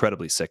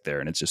incredibly sick there,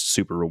 and it's just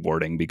super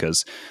rewarding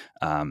because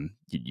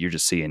you're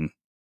just seeing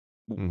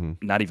Hmm.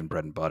 not even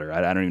bread and butter.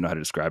 I don't even know how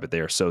to describe it. They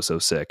are so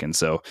sick, and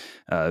so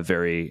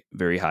very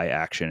very high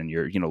action. And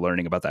you're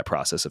learning about that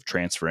process of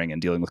transferring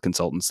and dealing with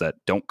consultants that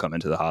don't come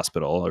into the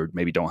hospital or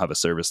maybe don't have a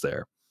service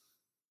there.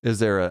 Is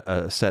there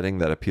a setting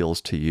that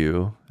appeals to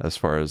you as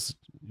far as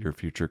your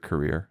future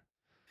career?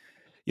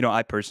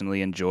 I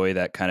personally enjoy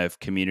that kind of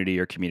community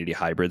or community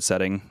hybrid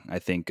setting. I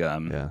think Yeah,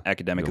 do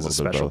academic a is a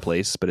little bit of special both.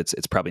 place, but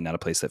it's probably not a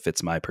place that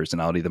fits my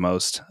personality the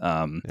most.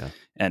 Yeah.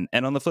 And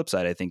on the flip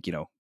side, I think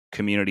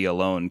community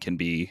alone can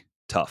be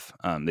tough.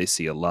 They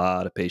see a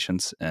lot of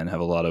patients and have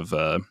a lot of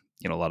a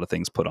lot of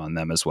things put on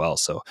them as well.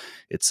 So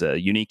it's a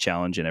unique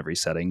challenge in every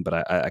setting. But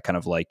I kind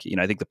of like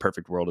I think the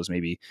perfect world is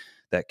maybe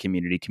that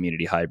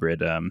community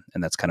hybrid, and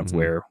that's kind of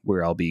Hmm.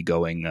 where I'll be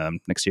going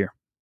next year.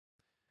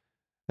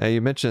 Now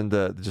you mentioned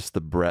just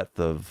the breadth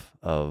of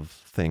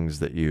things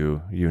that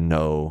you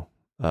know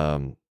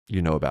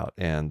about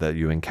and that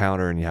you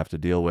encounter and you have to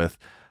deal with,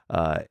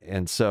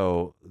 and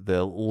so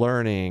the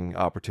learning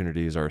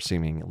opportunities are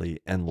seemingly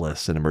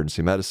endless in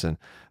emergency medicine.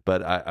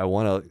 But I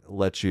want to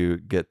let you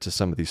get to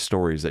some of these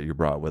stories that you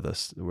brought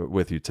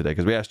with you today,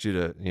 because we asked you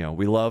to,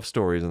 we love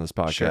stories on this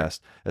Sure. podcast,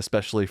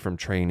 especially from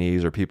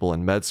trainees or people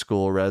in med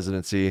school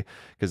residency,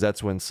 because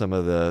that's when some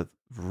of the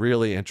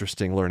really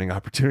interesting learning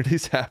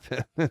opportunities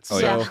happen. Oh,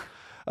 yeah.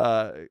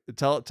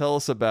 So, tell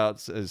us about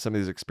some of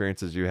these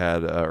experiences you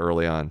had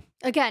early on.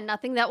 Again,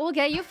 nothing that will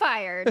get you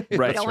fired.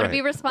 Right. You don't want to Right.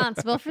 be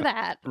responsible for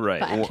that. Right.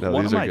 But No,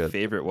 One these of are my good.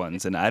 favorite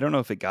ones, and I don't know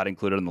if it got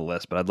included on the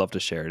list, but I'd love to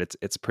share it.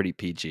 It's pretty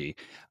PG.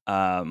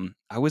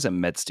 I was a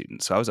med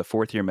student. So I was a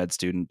 4th-year med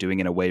student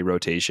doing an away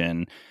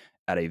rotation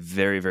at a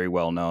very, very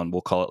well-known,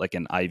 we'll call it like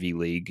an Ivy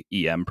League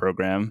EM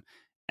program.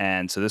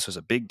 And so this was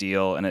a big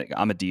deal. And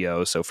I'm a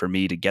DO. So for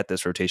me to get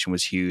this rotation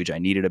was huge. I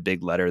needed a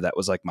big letter that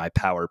was like my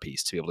power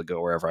piece to be able to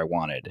go wherever I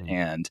wanted. Mm.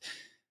 And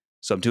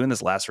so I'm doing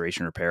this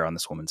laceration repair on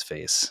this woman's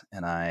face,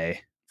 and I've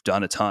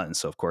done a ton.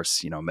 So of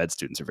course, med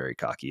students are very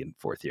cocky in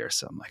 4th year.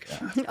 So I'm like,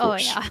 of oh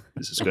course, yeah.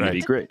 this is going to be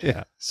great.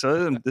 Yeah.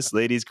 So this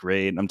lady's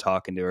great, and I'm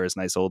talking to her. It's a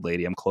nice old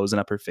lady. I'm closing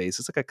up her face.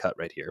 It's like a cut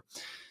right here,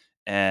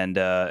 and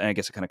I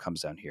guess it kind of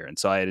comes down here. And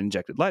so I had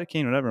injected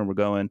lidocaine, whatever, and we're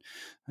going.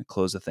 I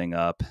close the thing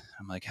up.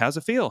 I'm like, how's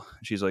it feel?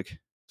 And she's like,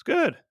 it's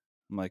good.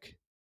 I'm like,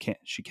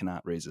 she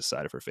cannot raise the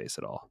side of her face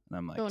at all. And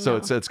I'm like, Oh, So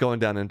no. it's going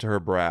down into her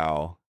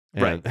brow.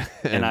 Right. And,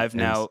 And I've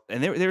now,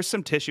 and there's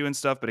some tissue and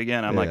stuff, but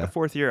again, I'm like Yeah. a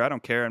 4th year. I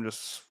don't care. I'm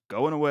just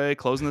going away,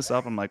 closing this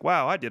up. I'm like,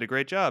 wow, I did a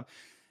great job.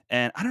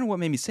 And I don't know what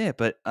made me say it,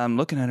 but I'm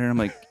looking at her and I'm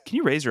like, can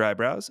you raise your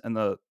eyebrows? And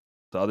the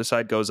other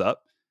side goes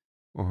up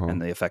Uh-huh.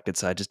 and the affected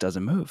side just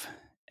doesn't move.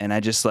 And I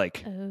just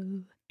like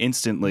Oh.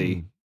 instantly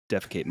Mm.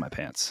 defecate in my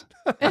pants.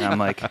 And I'm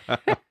like,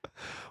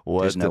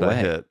 What there's no did I way.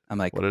 hit? I'm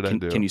like, What did I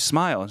do? can you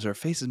smile? And so her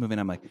face is moving.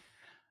 I'm like,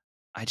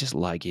 I just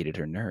ligated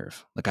her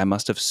nerve. Like I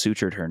must have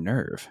sutured her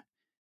nerve.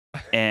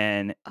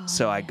 And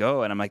so I Oh.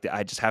 go and I'm like,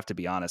 I just have to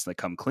be honest and like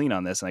come clean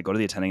on this. And I go to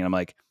the attending and I'm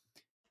like,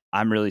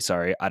 I'm really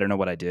sorry. I don't know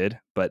what I did,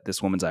 but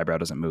this woman's eyebrow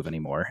doesn't move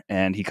anymore.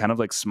 And he kind of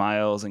like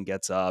smiles and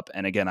gets up.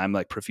 And again, I'm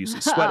like profusely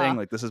sweating.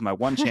 Like this is my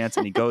one chance.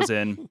 And he goes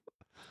in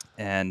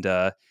and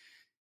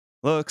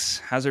looks,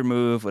 has her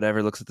move,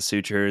 whatever, looks at the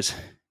sutures.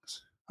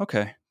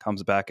 Okay,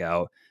 comes back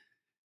out.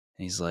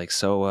 And he's like,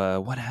 so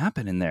what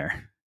happened in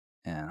there?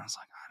 And I was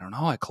like, I don't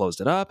know. I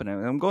closed it up and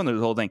I'm going through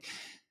the whole thing.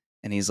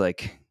 And he's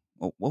like,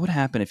 well, what would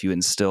happen if you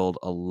instilled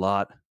a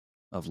lot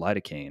of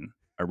lidocaine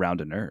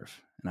around a nerve?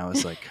 And I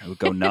was like, I would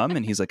go numb.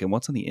 And he's like, and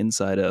what's on the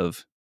inside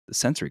of the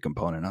sensory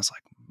component? And I was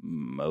like,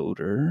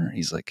 motor.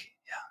 He's like,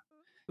 yeah.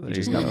 He There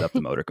just you numbed go. up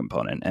the motor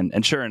component.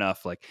 And sure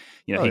enough, like,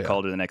 Oh, he yeah.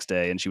 called her the next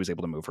day and she was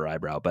able to move her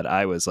eyebrow. But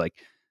I was like,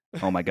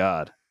 oh my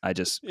God, I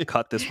just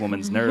cut this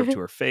woman's nerve to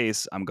her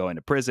face. I'm going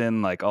to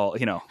prison, like all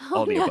the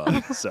Oh, no.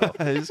 above. So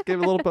I just gave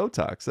a little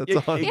Botox. That's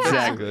all.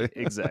 exactly,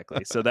 basically.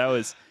 exactly. So that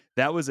was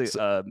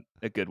So-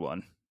 a good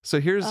one. So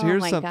here's Oh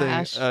my something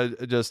gosh.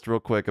 just real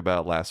quick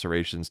about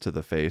lacerations to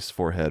the face,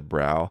 forehead,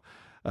 brow.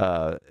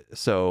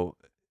 So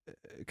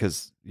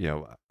because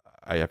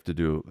I have to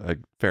do a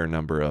fair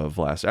number of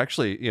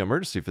actually,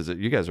 emergency visit.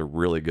 You guys are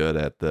really good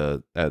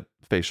at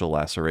facial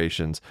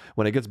lacerations.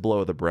 When it gets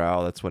below the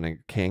brow, that's when it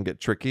can get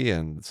tricky,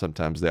 and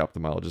sometimes the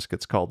ophthalmologist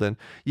gets called in.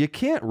 You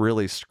can't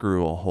really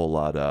screw a whole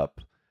lot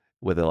up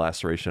with a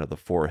laceration of the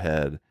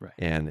forehead, Right.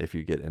 and if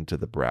you get into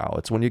the brow,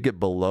 it's when you get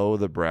below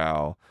the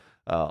brow.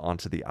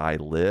 Onto the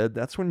eyelid,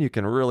 that's when you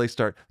can really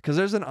start, because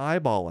there's an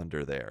eyeball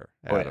under there,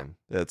 Adam.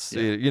 It's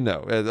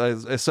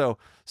so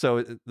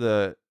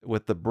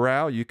with the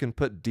brow you can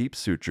put deep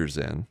sutures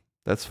in,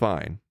 that's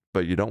fine,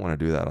 but you don't want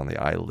to do that on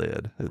the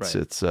eyelid.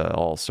 It's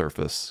all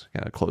surface,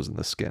 kind of closing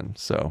the skin.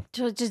 So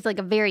it's just like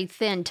a very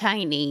thin,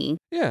 tiny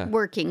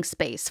working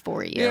space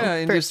for you. Yeah,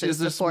 and versus just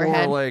the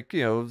forehead. more like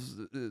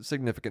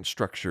significant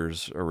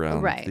structures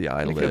around the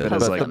eyelid. But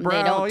the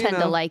brow, they don't tend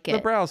to like it. The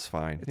brow's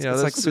fine. It's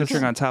like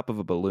suturing on top of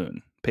a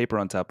balloon, paper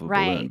on top of a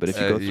balloon. But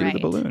if you go through the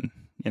balloon,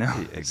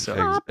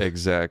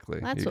 exactly.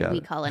 That's what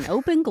we call an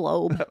open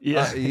globe.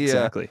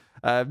 Exactly.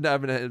 I've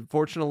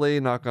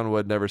unfortunately, knock on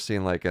wood, never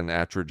seen like an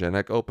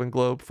atrogenic open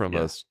globe from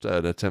an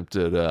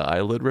attempted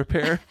eyelid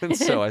repair, and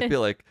so I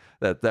feel like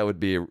that would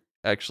be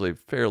actually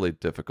fairly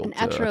difficult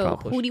to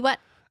accomplish. Who do what?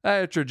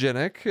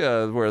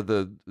 Iatrogenic, where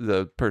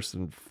the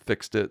person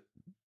fixed it,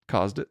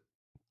 caused it.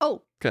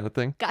 Oh, kind of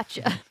thing.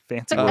 Gotcha.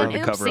 Fancy word to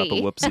cover up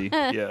a whoopsie.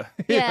 Yeah.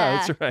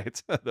 Yeah, that's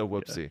right. The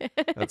whoopsie.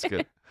 That's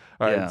good.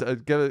 All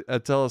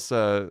right, tell us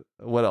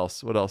what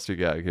else you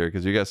got here,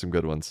 because you got some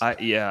good ones. I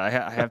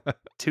have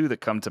two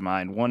that come to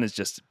mind. One is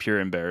just pure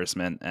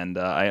embarrassment, and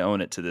I own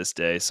it to this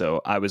day.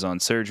 So I was on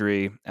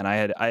surgery, and I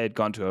had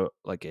gone to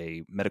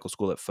a medical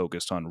school that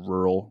focused on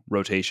rural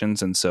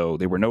rotations, and so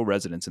there were no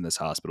residents in this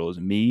hospital. It was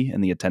me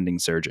and the attending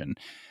surgeon.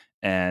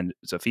 And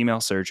it's a female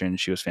surgeon.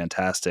 She was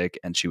fantastic,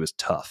 and she was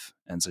tough.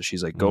 And so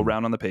she's like, go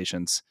around on the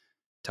patients,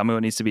 tell me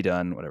what needs to be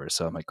done, whatever.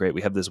 So I'm like, great,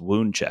 we have this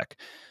wound check.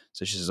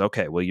 So she says,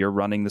 okay, well, you're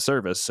running the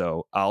service,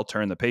 so I'll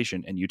turn the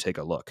patient and you take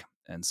a look.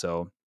 And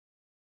so,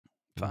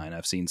 fine,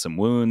 I've seen some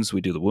wounds.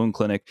 We do the wound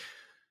clinic,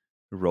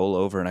 roll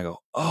over, and I go,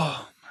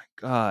 oh my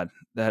God,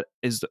 there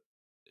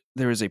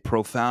is a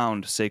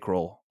profound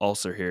sacral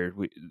ulcer here.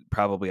 We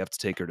probably have to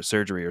take her to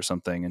surgery or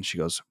something. And she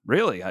goes,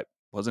 really? I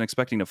wasn't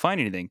expecting to find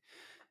anything.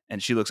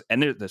 And she looks,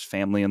 and there's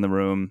family in the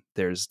room.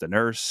 There's the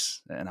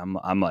nurse, and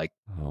I'm like,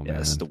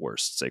 this is the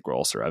worst sacral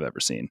ulcer I've ever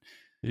seen.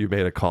 You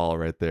made a call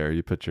right there.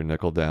 You put your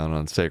nickel down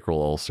on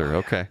sacral ulcer.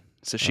 Okay.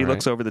 So she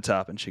looks over the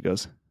top and she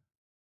goes,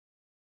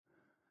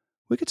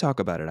 we could talk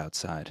about it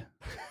outside.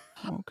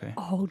 Okay.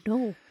 Oh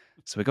no.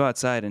 So we go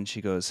outside, and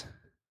she goes,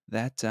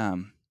 that's a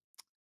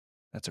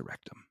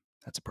rectum.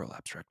 That's a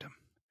prolapse rectum.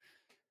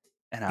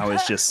 And I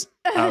was just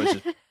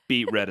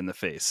beat red in the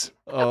face.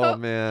 Oh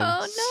man. Oh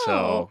no.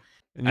 So.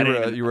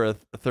 And you were a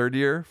third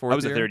year, fourth year? I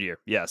was a third year.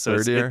 Yeah. So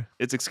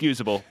it's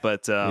excusable,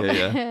 but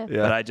but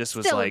I just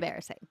was still like,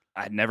 embarrassing.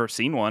 I'd never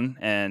seen one,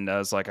 and I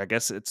was like, I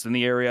guess it's in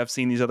the area I've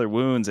seen these other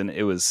wounds, and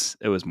it was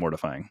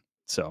mortifying.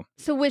 So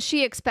was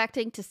she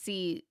expecting to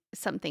see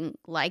something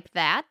like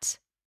that?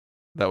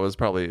 That was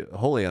probably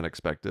wholly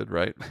unexpected,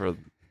 right? For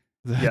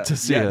to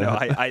see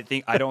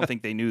I don't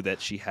think they knew that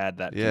she had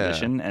that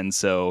condition, and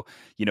so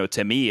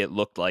to me it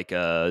looked like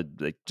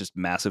just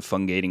massive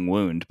fungating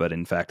wound, but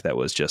in fact that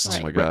was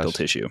just rectal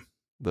tissue,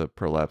 the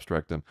prolapsed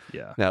rectum.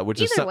 Yeah. Now, which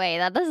either way,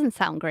 that doesn't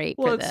sound great.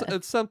 Well,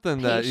 it's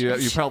something that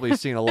you've probably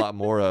seen a lot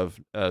more of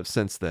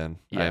since then.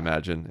 I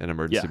imagine in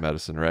emergency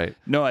medicine, right?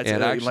 No, it's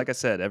actually, like I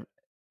said,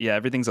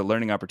 everything's a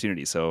learning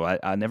opportunity, so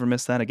I never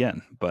miss that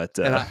again. But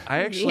and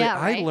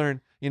I learned.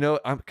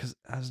 Because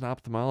as an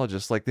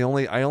ophthalmologist,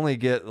 I only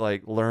get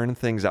learn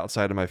things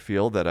outside of my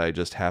field that I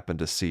just happen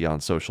to see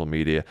on social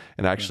media,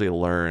 and I actually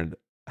learned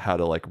how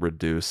to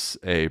reduce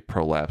a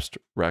prolapsed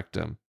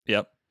rectum.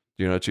 Yep.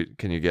 Do you know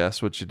can you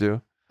guess what you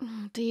do?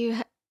 Do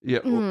you?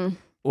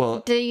 Well,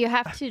 do you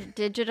have to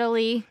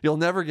digitally? You'll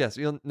never guess.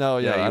 I don't.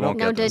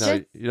 No digits?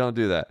 No, you don't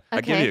do that. Okay.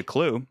 I'll give you a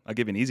clue. I'll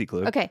give you an easy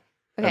clue. Okay.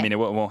 I mean, it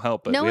won't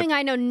help. But knowing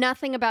I know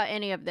nothing about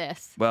any of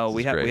this. Well,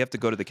 we have to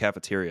go to the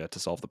cafeteria to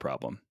solve the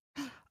problem.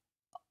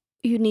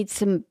 You need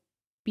some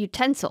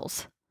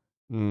utensils.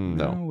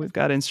 No, we've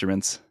got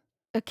instruments.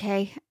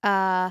 Okay.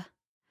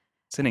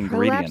 It's an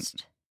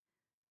ingredient.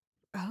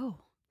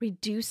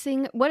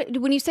 Reducing what?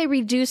 When you say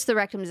reduce the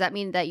rectum, does that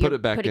mean that you're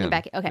putting it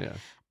back in? Okay. Yeah.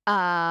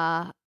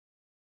 I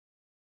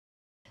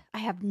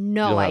have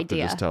no You'll have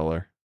idea. To just tell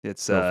her.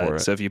 It's so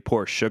if you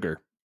pour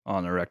sugar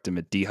on a rectum,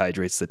 it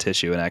dehydrates the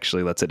tissue and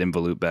actually lets it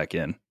involute back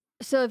in.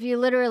 So if you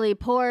literally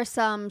pour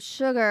some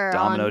sugar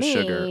Domino on me,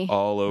 sugar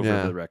all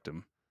over the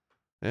rectum.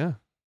 Yeah.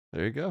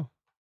 There you go.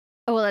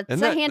 Oh, well,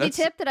 that's a handy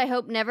tip that I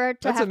hope never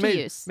to have to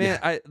use. Man,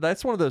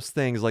 that's one of those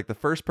things, the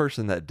first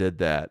person that did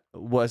that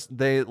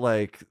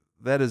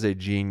that is a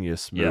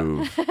genius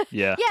move.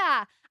 Yeah.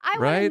 Yeah. I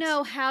want to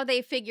know how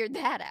they figured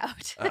that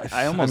out.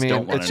 I almost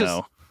don't want to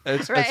know.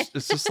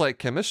 It's just like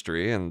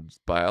chemistry and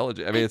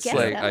biology. I mean,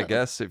 I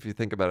guess if you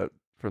think about it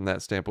from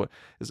that standpoint.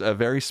 Is a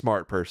very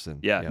smart person.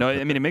 Yeah. No,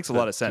 I mean, it makes a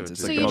lot of sense.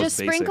 It's So like you the just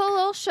most basic. sprinkle a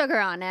little sugar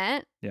on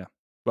it. Yeah.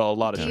 Well, a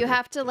lot of Do sugar. you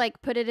have to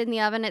like put it in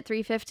the oven at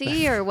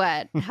 350 or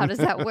what? How does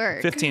that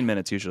work? 15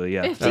 minutes usually,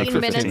 yeah. 15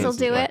 minutes will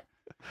do it.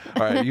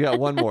 All right, you got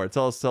one more.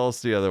 Tell us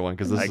the other one,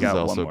 because this is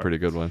also a pretty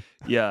good one.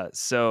 Yeah.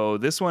 So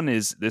this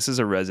is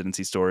a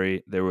residency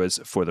story. There was,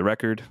 for the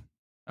record,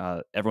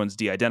 everyone's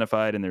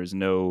de-identified and there's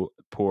no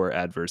poor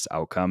adverse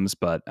outcomes.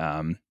 But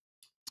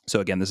so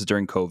again, this is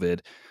during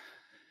COVID.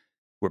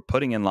 We're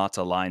putting in lots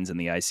of lines in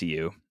the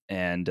ICU.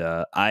 And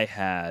I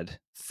had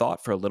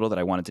thought for a little that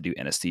I wanted to do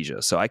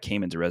anesthesia. So I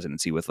came into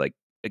residency with, like,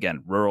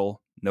 again,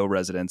 rural, no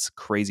residents,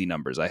 crazy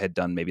numbers. I had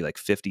done maybe like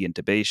 50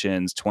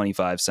 intubations,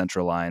 25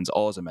 central lines,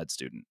 all as a med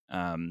student.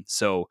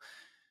 So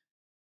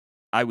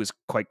I was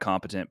quite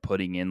competent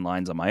putting in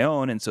lines on my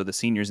own. And so the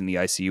seniors in the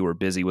ICU were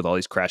busy with all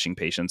these crashing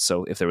patients.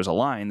 So if there was a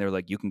line, they're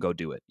like, you can go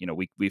do it. You know,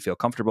 we feel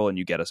comfortable and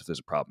you get us if there's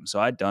a problem. So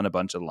I'd done a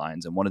bunch of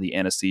lines, and one of the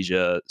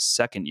anesthesia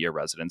second year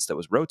residents that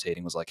was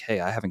rotating was like,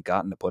 hey, I haven't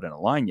gotten to put in a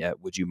line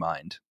yet. Would you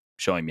mind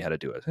showing me how to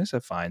do it? I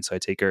said, fine. So I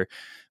take her,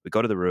 we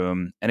go to the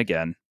room, and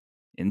again,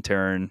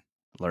 intern,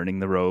 learning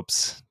the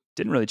ropes,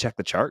 didn't really check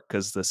the chart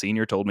because the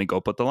senior told me go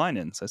put the line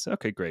in. So I said,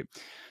 okay, great.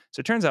 So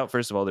it turns out,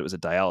 first of all, there was a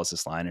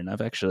dialysis line, and I've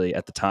actually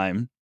at the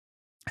time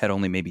had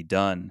only maybe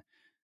done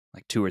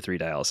like 2 or 3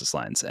 dialysis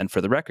lines. And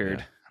for the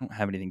record, I don't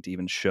have anything to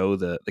even show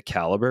the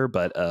caliber,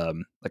 but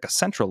like a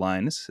central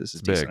line, this is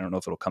decent. Big. I don't know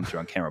if it'll come through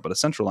on camera, but a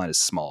central line is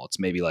small. It's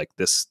maybe like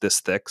this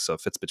thick, so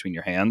it fits between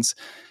your hands.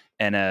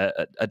 And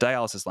a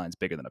dialysis line is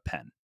bigger than a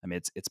pen. I mean,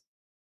 it's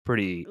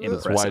pretty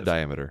impressive. It's wide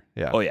diameter.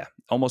 Yeah. Oh yeah,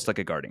 almost like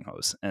a gardening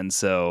hose, and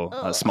so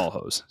a small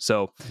hose.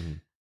 So,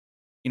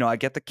 you know, I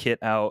get the kit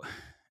out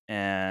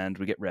and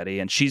we get ready,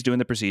 and she's doing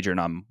the procedure, and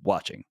I'm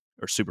watching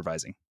or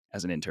supervising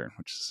as an intern,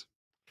 which is,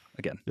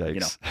 again, Yikes. you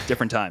know,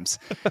 different times.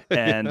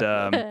 And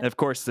of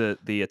course,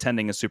 the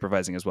attending is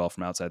supervising as well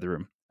from outside the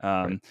room.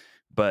 Right.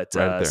 But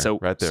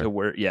right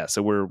there.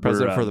 So we're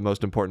present for the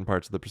most important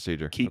parts of the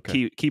procedure. Key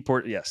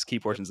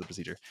portions of the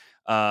procedure.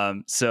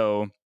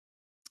 So,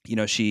 you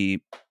know,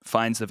 she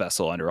finds the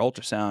vessel under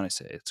ultrasound. I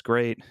say, it's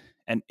great.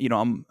 And, you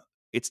know,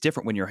 it's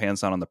different when your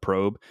hand's not on the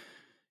probe.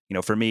 You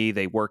know, for me,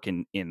 they work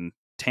in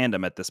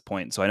tandem at this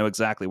point. So I know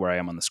exactly where I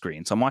am on the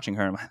screen. So I'm watching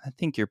her. And I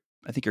think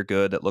you're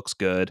good. It looks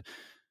good.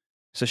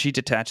 So she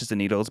detaches the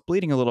needle. It's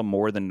bleeding a little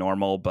more than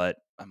normal, but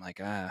I'm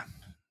like,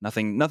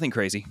 nothing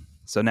crazy.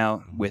 So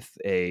now with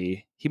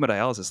a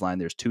hemodialysis line,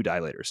 there's 2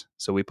 dilators.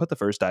 So we put the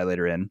first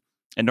dilator in.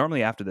 And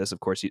normally after this, of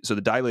course, so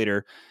the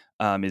dilator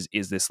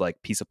is this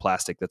like piece of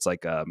plastic that's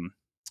like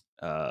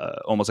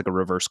almost like a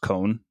reverse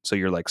cone. So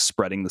you're like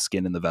spreading the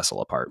skin and the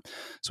vessel apart.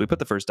 So we put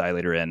the first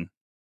dilator in.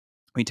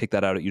 We take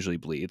that out. It usually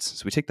bleeds.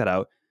 So we take that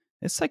out.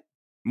 It's like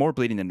more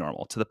bleeding than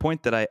normal, to the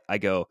point that I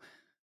go,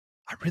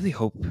 I really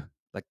hope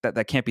like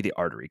that can't be the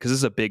artery, because this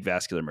is a big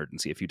vascular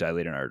emergency if you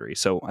dilate an artery.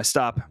 So I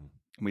stop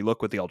and we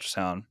look with the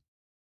ultrasound.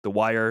 The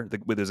wire,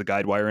 there's a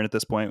guide wire in at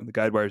this point. The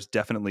guide wire is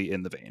definitely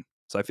in the vein.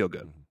 So I feel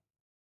good.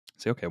 I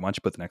say, okay, why don't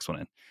you put the next one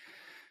in?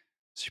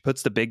 So she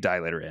puts the big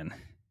dilator in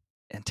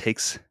and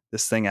takes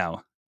this thing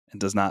out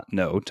and does not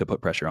know to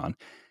put pressure on.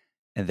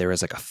 And there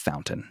is like a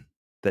fountain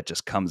that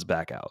just comes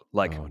back out,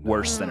 like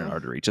worse than an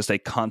artery, just a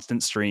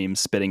constant stream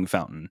spitting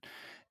fountain.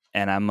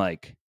 And I'm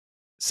like,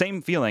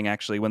 same feeling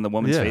actually when the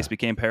woman's face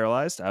became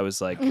paralyzed. I was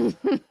like,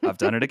 I've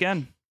done it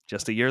again,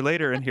 just a year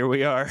later, and here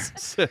we are.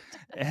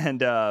 And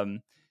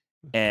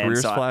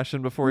career's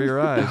flashing before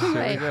your eyes.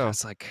 There you go.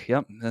 It's like,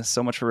 yep, that's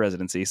so much for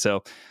residency.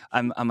 So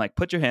I'm like,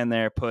 put your hand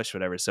there, push,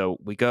 whatever. So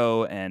we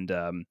go, and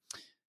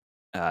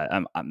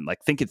I'm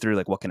like thinking through,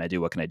 like, what can I do?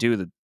 What can I do?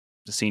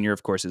 The senior,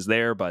 of course, is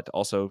there, but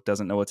also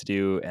doesn't know what to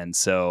do. And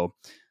so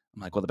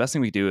I'm like, well, the best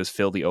thing we do is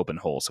fill the open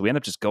hole. So we end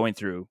up just going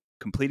through,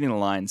 completing the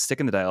line,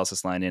 sticking the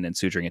dialysis line in and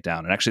suturing it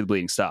down. And actually the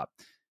bleeding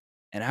stopped.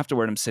 And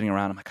afterward, I'm sitting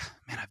around, I'm like,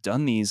 man, I've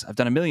done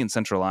a million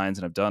central lines,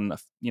 and I've done,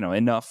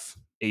 enough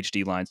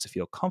HD lines to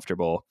feel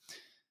comfortable.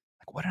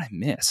 Like, what did I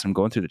miss? I'm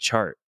going through the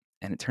chart,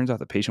 and it turns out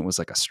the patient was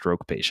like a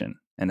stroke patient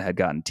and had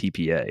gotten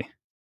TPA.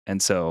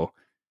 And so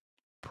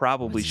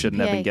probably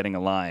shouldn't have been getting a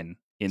line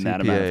in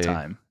that amount of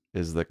time.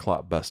 Is the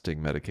clot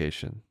busting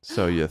medication.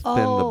 So you thin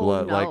the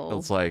blood, like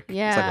it's like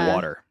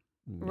water.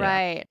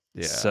 Right.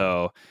 Yeah.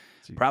 So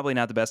probably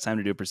not the best time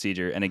to do a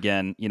procedure. And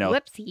again,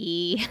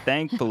 whoopsie.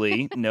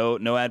 Thankfully,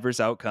 no adverse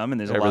outcome, and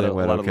there's a lot of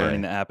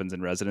learning that happens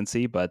in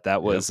residency. But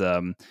that was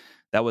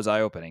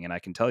eye-opening, and I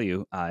can tell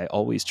you, I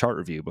always chart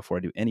review before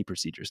I do any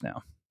procedures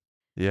now.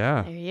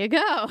 Yeah. There you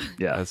go.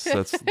 Yeah.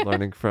 That's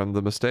learning from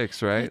the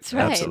mistakes, right? That's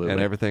right. Absolutely.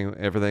 And everything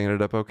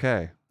ended up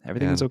okay.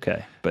 Everything was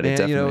okay, but it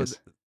definitely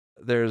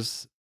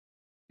is.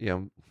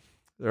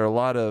 There are a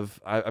lot of,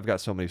 I've got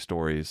so many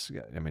stories.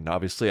 I mean,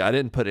 obviously I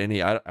didn't put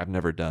any, I've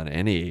never done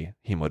any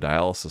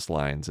hemodialysis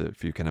lines,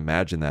 if you can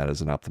imagine that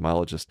as an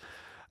ophthalmologist.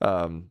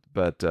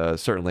 But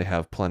certainly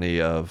have plenty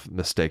of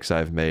mistakes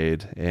I've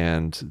made.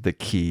 And the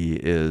key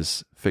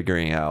is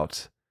figuring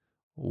out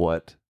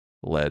what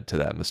led to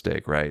that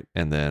mistake, right?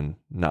 And then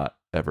not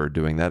ever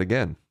doing that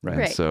again. Right.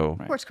 And so,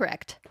 Course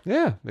correct.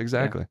 yeah,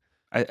 exactly.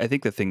 I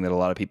think the thing that a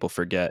lot of people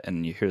forget,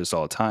 and you hear this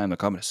all the time,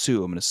 like, I'm going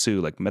to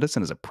sue. Like,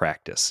 medicine is a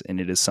practice, and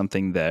it is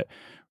something that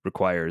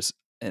requires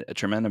a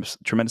tremendous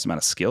amount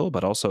of skill,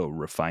 but also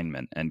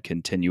refinement and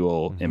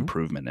continual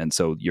improvement. And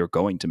so you're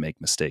going to make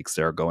mistakes.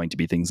 There are going to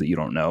be things that you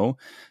don't know,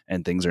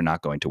 and things are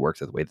not going to work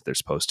the way that they're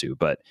supposed to.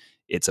 But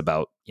it's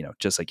about,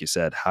 just like you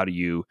said, how do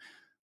you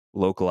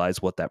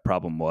localize what that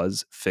problem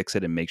was, fix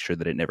it, and make sure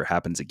that it never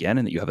happens again,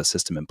 and that you have a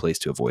system in place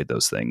to avoid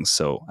those things.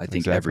 So I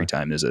think every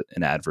time there's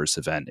an adverse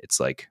event, it's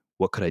like,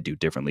 what could I do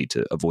differently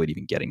to avoid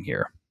even getting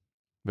here?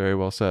 Very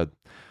well said.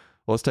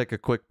 Well, let's take a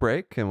quick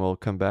break, and we'll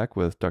come back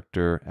with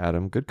Dr.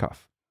 Adam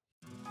Goodcoff.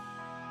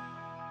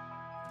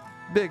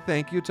 Big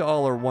thank you to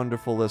all our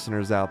wonderful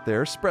listeners out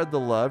there. Spread the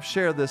love.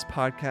 Share this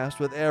podcast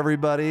with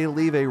everybody.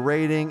 Leave a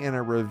rating and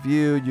a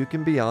review. You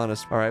can be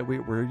honest. All right,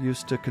 we're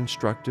used to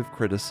constructive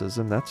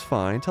criticism. That's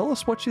fine. Tell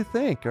us what you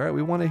think. All right,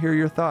 we want to hear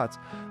your thoughts.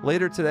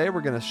 Later today,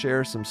 we're going to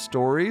share some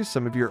stories,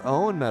 some of your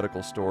own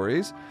medical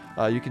stories.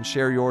 You can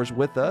share yours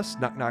with us.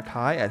 Knock Knock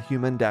Hi at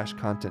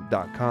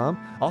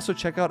human-content.com. Also,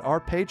 check out our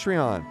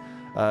Patreon.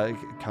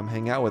 Come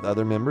hang out with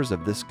other members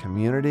of this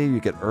community. You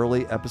get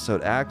early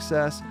episode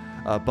access.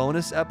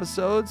 Bonus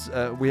episodes.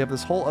 We have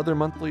this whole other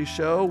monthly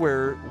show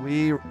where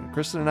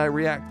Kristen and I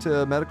react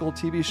to medical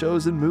TV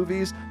shows and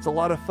movies. It's a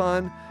lot of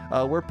fun.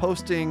 We're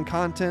posting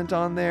content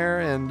on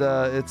there, and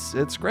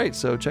it's great.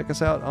 So check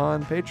us out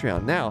on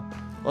Patreon. Now,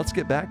 let's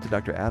get back to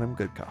Dr. Adam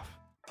Goodcoff.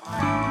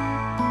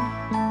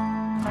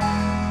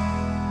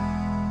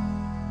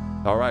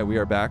 All right, we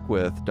are back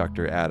with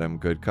Dr. Adam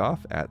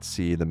Goodcoff at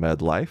See the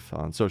Med Life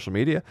on social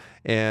media,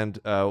 and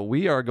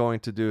we are going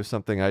to do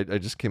something I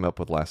just came up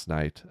with last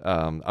night.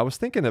 I was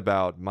thinking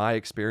about my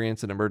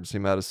experience in emergency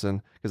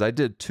medicine because I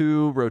did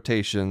 2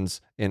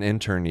 rotations in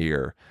intern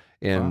year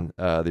in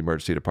the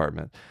emergency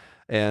department,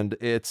 and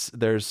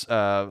there's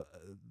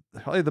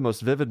probably the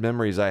most vivid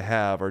memories I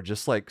have are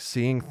just like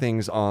seeing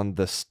things on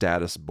the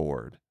status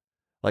board.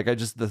 Like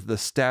the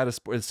status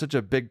board is such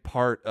a big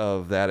part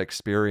of that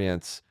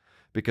experience.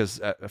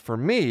 Because for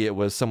me, it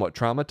was somewhat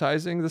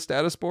traumatizing, the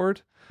status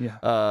board.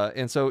 Yeah.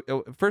 And so,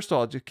 first of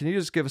all, can you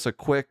just give us a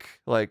quick,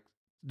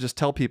 just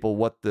tell people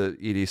what the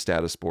ED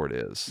status board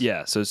is?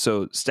 Yeah.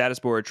 So status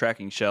board,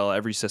 tracking shell,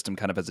 every system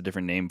kind of has a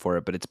different name for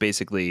it, but it's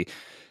basically,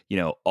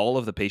 all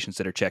of the patients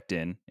that are checked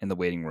in the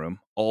waiting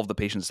room, all of the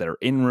patients that are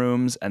in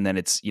rooms, and then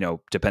it's,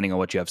 depending on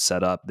what you have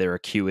set up, their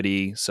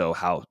acuity, so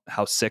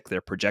how sick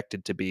they're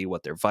projected to be,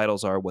 what their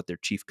vitals are, what their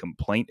chief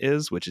complaint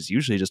is, which is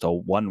usually just a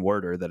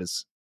one-worder that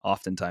is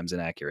oftentimes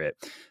inaccurate.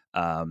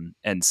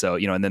 And so,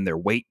 and then their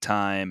wait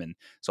time. And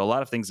so a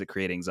lot of things that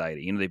create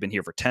anxiety, they've been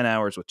here for 10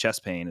 hours with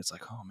chest pain. It's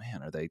like, oh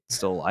man, are they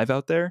still alive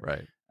out there?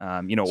 Right.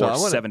 So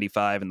or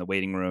 75 in the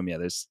waiting room. Yeah.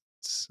 There's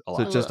a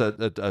lot. So just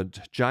a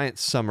giant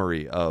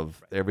summary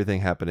of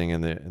everything happening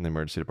in the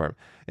emergency department.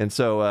 And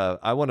so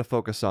I want to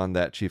focus on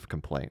that chief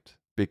complaint,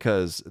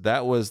 because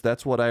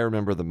that's what I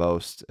remember the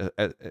most,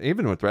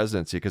 even with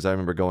residency, because I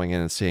remember going in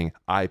and seeing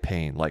eye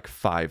pain like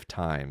 5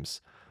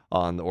 times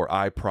or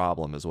eye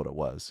problem is what it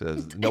was.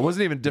 It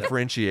wasn't even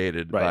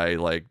differentiated by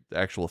like the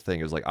actual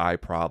thing. It was like eye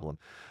problem.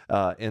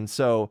 And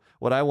so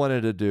what I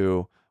wanted to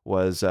do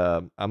was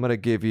I'm going to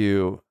give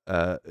you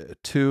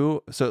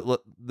 2. So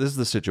look, this is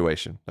the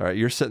situation. All right.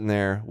 You're sitting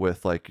there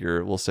with like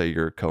we'll say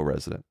your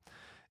co-resident,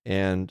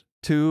 and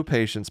 2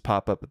 patients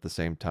pop up at the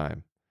same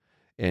time.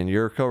 And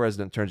your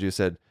co-resident turns to you and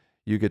said,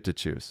 you get to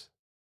choose.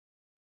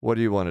 What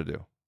do you want to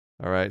do?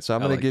 All right. So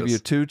I'm going to give you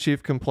 2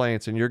 chief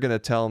complaints, and you're going to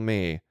tell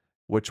me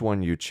which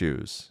one you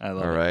choose. I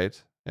love it. All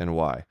right. And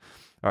why.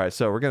 All right.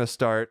 So we're going to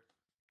start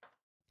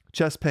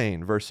chest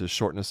pain versus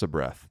shortness of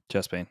breath.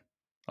 Chest pain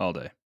all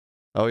day.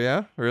 Oh,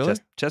 yeah? Really?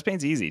 Chest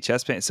pain's easy.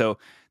 Chest pain. So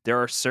there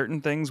are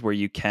certain things where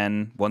you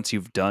can, once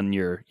you've done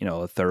your,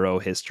 a thorough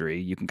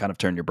history, you can kind of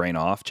turn your brain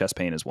off. Chest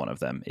pain is one of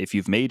them. If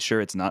you've made sure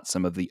it's not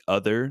some of the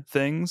other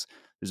things,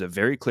 there's a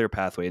very clear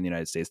pathway in the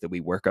United States that we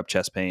work up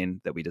chest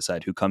pain, that we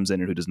decide who comes in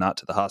and who does not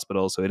to the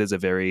hospital. So it is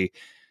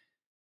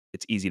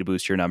it's easy to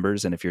boost your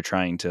numbers. And if you're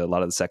trying to, a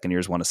lot of the second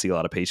years want to see a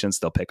lot of patients,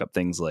 they'll pick up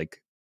things like,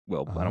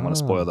 well, I don't want to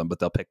spoil them,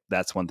 but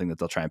that's one thing that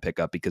they'll try and pick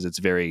up, because it's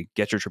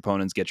get your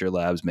troponins, get your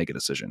labs, make a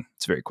decision.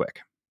 It's very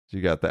quick. So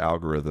you got the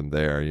algorithm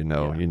there, you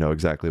know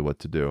exactly what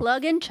to do.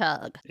 Plug and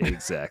chug.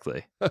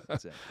 Exactly.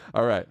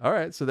 All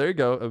right. So there you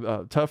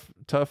go. Tough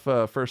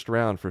first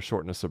round for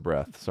shortness of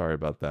breath. Sorry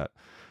about that.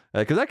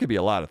 Because that could be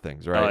a lot of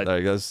things, right? I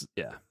guess.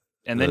 Yeah.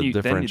 And then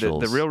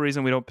the real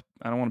reason I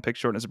don't want to pick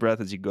shortness of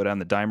breath is you go down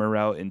the dimer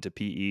route into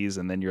PEs,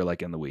 and then you're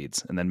like in the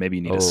weeds, and then maybe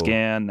you need a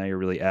scan. Now you're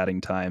really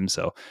adding time.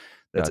 So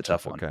that's a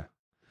tough one. Okay.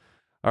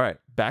 All right.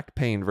 Back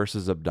pain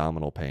versus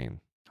abdominal pain.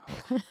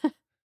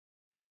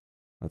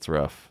 That's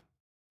rough.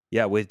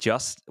 Yeah. With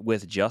just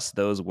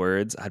those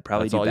words, I'd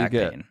probably do back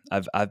pain.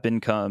 I've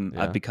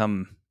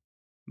become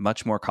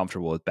much more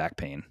comfortable with back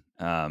pain.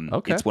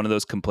 It's one of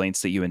those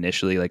complaints that you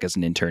initially, like as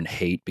an intern,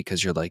 hate,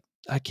 because you're like,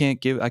 I can't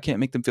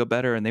make them feel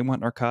better, and they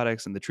want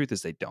narcotics. And the truth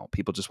is they don't.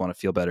 People just want to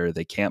feel better.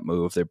 They can't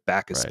move. Their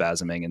back is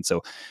spasming. And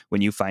so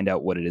when you find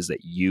out what it is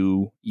that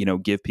you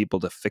give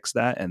people to fix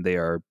that, and they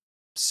are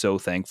so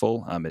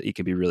thankful. It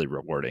can be really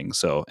rewarding.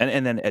 So,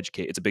 and then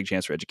educate. It's a big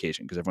chance for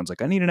education because everyone's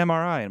like, I need an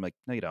MRI. And I'm like,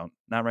 no, you don't.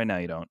 Not right now.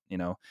 You don't.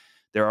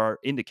 There are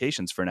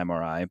indications for an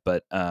MRI,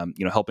 but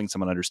helping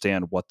someone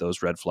understand what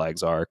those red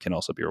flags are can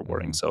also be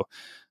rewarding. So,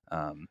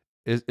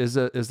 is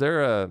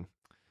there a,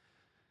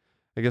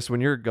 I guess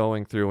when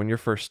you're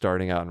first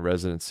starting out in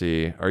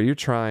residency, are you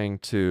trying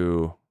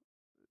to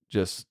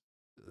just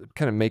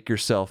kind of make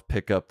yourself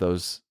pick up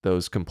those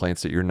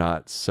complaints that you're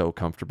not so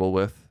comfortable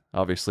with?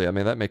 Obviously, I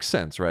mean, that makes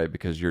sense, right?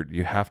 Because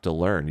you have to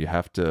learn, you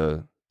have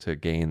to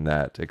gain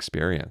that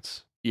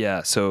experience.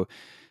 Yeah. So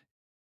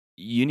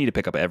you need to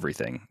pick up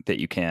everything that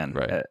you can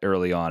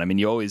early on. I mean,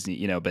 you always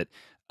need, but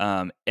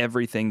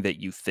everything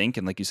that you think,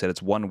 and like you said,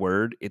 it's one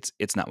word,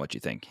 it's not what you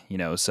think,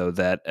 so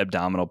that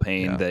abdominal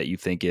pain that you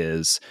think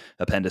is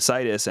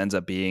appendicitis ends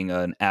up being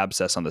an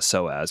abscess on the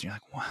psoas. And you're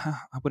like, wow,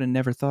 I would have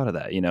never thought of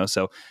that,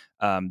 so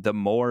the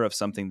more of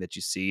something that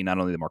you see, not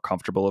only the more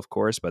comfortable, of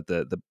course, but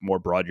the more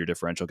broad your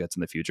differential gets in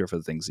the future for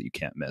the things that you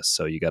can't miss.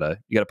 So you gotta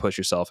push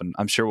yourself, and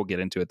I'm sure we'll get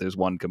into it. There's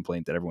one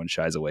complaint that everyone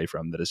shies away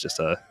from that is just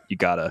you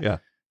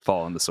gotta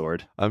fall on the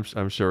sword. I'm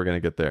sure we're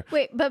gonna get there.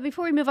 Wait, but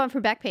before we move on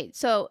from back pain,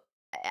 so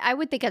I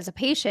would think as a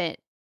patient,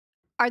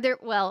 are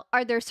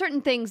there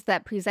certain things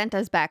that present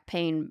as back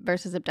pain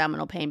versus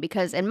abdominal pain?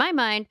 Because in my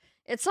mind,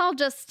 it's all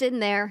just in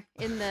there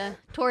in the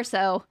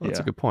torso. That's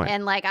a good point.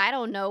 And I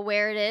don't know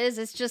where it is.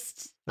 It's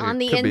just on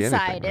the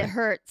inside. It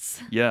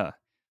hurts. Yeah.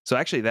 So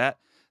actually that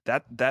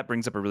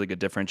brings up a really good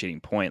differentiating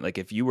point. Like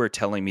if you were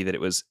telling me that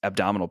it was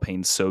abdominal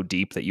pain so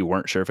deep that you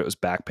weren't sure if it was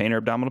back pain or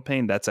abdominal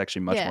pain, that's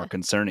actually much more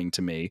concerning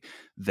to me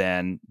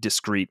than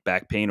discrete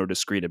back pain or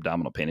discrete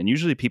abdominal pain. And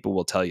usually people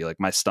will tell you like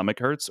my stomach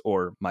hurts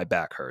or my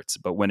back hurts.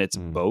 But when it's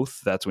both,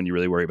 that's when you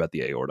really worry about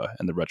the aorta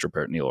and the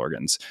retroperitoneal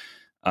organs.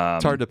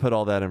 It's hard to put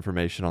all that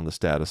information on the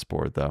status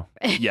board, though.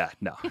 Yeah,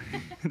 no,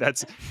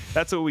 that's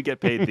what we get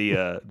paid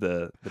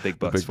the big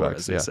bucks for,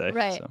 as they say.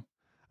 Right. So.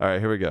 All right,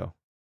 here we go.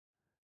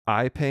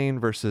 Eye pain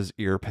versus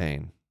ear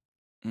pain.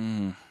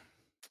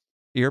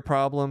 Ear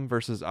problem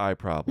versus eye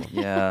problem.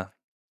 Yeah,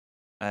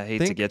 I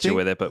hate to get you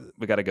with it, but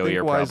we got to go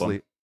ear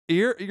wisely.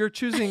 Problem. You're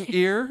choosing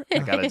ear. I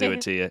got to do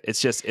it to you.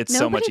 It's just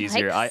so much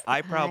easier.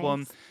 Eye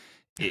problem.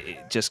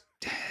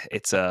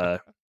 It's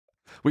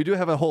We do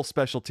have a whole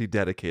specialty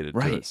dedicated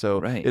to it.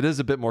 So it is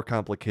a bit more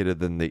complicated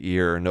than the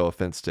ear. No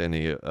offense to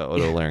any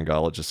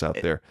otolaryngologists out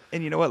there.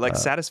 And you know what? Like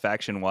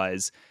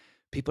satisfaction-wise,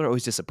 people are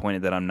always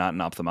disappointed that I'm not an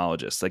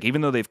ophthalmologist. Like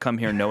even though they've come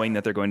here knowing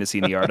that they're going to see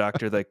an ER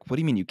doctor, like, what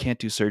do you mean you can't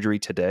do surgery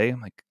today?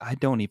 I'm like, I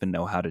don't even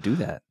know how to do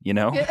that.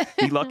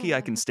 Be lucky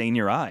I can stain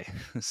your eye.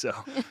 So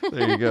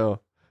there you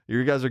go.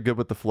 You guys are good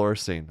with the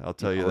fluorescein. I'll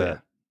tell you that. Yeah.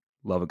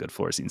 Love a good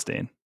fluorescein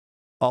stain.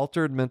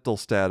 Altered mental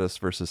status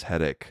versus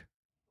headache.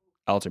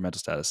 Altered mental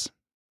status.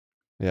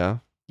 Yeah.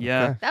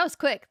 Yeah. Okay. That was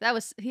quick.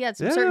 He had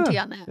some certainty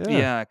on that.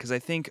 Yeah, because I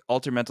think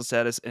altered mental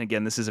status, and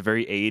again, this is a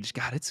very age.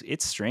 God,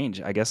 it's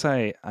strange. I guess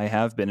I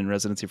have been in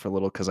residency for a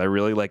little because I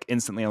really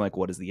instantly I'm like,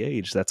 what is the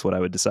age? That's what I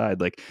would decide.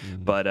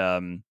 But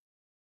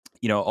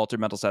altered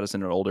mental status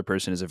in an older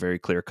person is a very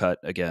clear cut,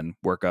 again,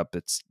 workup.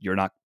 You're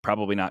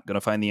probably not going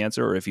to find the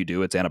answer, or if you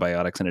do, it's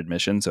antibiotics and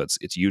admission. So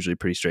it's usually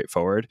pretty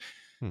straightforward.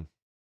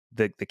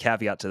 The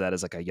caveat to that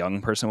is like a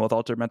young person with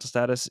altered mental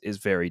status is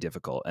very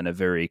difficult and a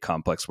very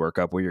complex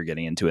workup where you're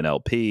getting into an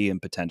LP and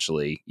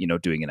potentially,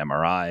 doing an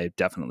MRI,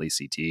 definitely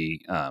CT.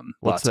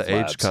 What's lots the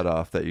of age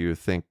cutoff that you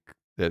think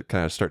that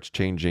kind of starts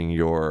changing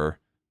your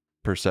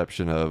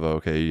perception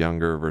of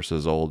younger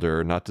versus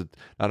older?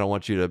 I don't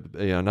want you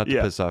to not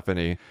to piss off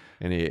any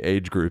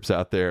age groups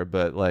out there,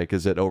 but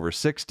is it over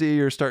 60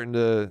 you're starting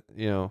to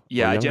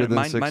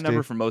my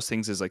number for most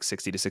things is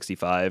 60 to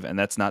 65, and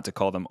that's not to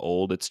call them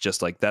old. It's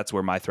just that's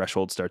where my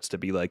threshold starts to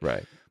be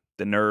the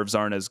nerves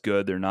aren't as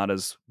good, they're not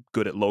as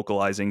good at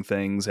localizing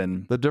things,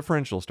 and the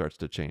differential starts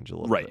to change a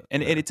little bit.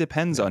 And it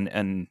depends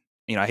on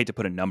I hate to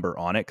put a number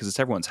on it because it's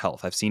everyone's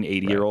health. I've seen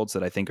 80-year-olds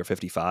that I think are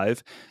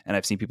 55, and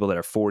I've seen people that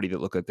are 40 that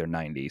look like they're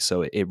 90.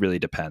 So it really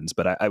depends.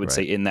 But I would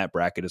say in that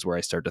bracket is where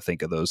I start to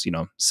think of those,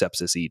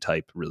 sepsis-y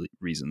type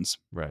reasons.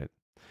 Right.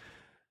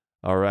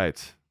 All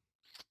right.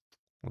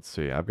 Let's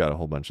see. I've got a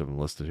whole bunch of them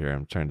listed here.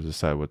 I'm trying to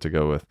decide what to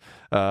go with.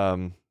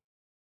 All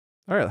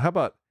right. How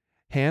about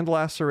hand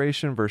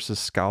laceration versus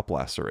scalp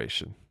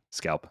laceration?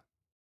 Scalp.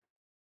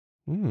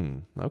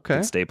 Okay.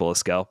 Could staple a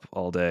scalp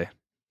all day.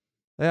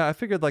 Yeah, I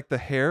figured the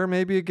hair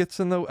maybe it gets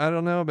in the. I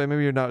don't know, but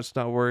maybe you're just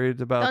not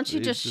worried about. Don't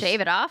you just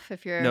shave it off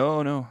if you're?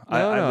 No.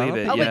 I leave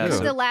it. Oh, because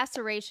the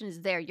laceration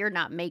is there. You're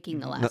not making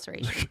the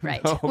laceration,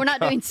 right? We're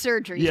not doing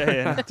surgery.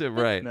 Yeah.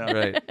 Right.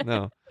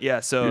 No.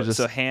 Yeah. So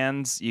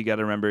hands, you got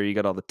to remember, you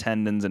got all the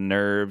tendons and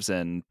nerves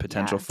and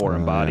potential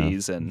foreign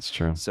bodies, and that's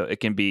true. So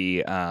it can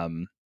be,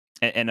 and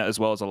as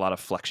well as a lot of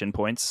flexion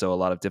points. So a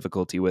lot of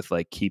difficulty with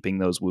keeping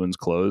those wounds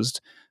closed.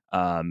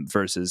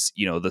 Versus,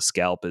 the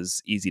scalp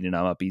is easy to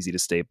numb up, easy to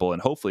staple,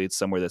 and hopefully it's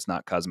somewhere that's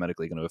not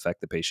cosmetically going to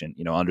affect the patient,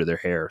 under their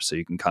hair. So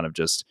you can kind of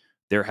just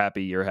they're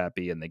happy, you're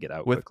happy, and they get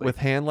out quickly. With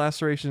hand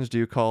lacerations, do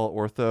you call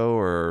ortho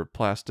or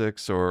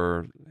plastics,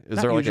 or is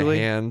Not there like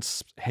usually. a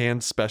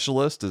hand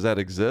specialist? Does that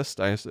exist?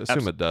 I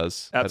assume it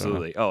does.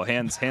 Absolutely. Oh,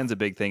 hands a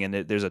big thing, and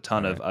there's a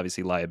ton of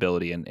obviously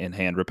liability in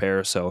hand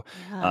repair. So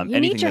Yeah, you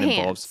anything need your that hands.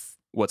 involves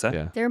what's that?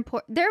 Yeah. They're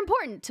important. They're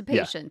important to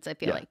patients. I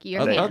feel like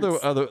your hands.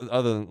 Other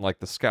than like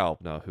the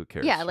scalp, no, who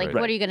cares? Yeah, like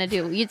right? what are you gonna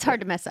do? It's hard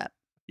to mess up.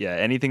 Yeah,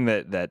 anything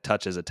that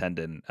touches a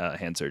tendon,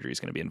 hand surgery is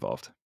going to be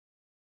involved.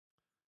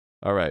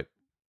 All right.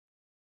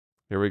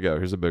 Here we go.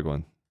 Here's a big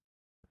one.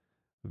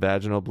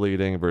 Vaginal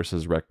bleeding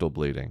versus rectal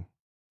bleeding.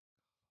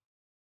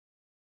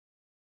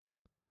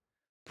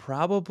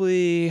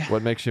 Probably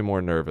What makes you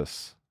more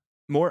nervous?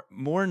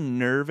 more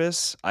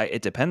nervous.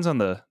 It depends on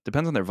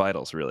their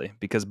vitals, really,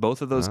 because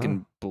both of those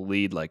can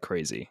bleed like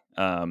crazy.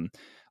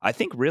 I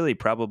think really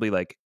probably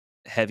like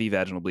heavy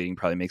vaginal bleeding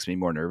probably makes me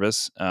more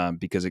nervous,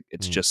 because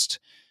it's just,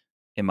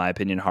 in my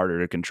opinion,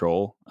 harder to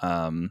control.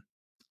 I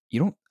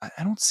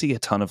don't see a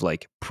ton of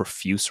like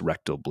profuse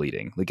rectal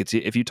bleeding. Like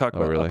if you talk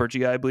about really? upper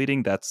GI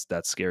bleeding, that's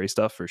scary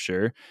stuff for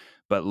sure.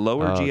 But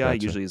lower GI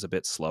gotcha. usually is a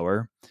bit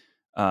slower.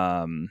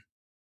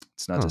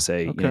 It's not to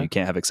say okay. you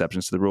can't have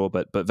exceptions to the rule,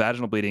 but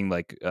vaginal bleeding,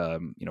 like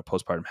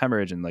postpartum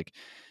hemorrhage and like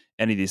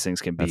any of these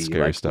things can be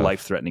like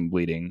life-threatening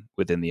bleeding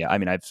within the. I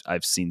mean,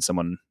 I've seen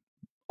someone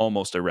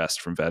almost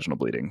arrest from vaginal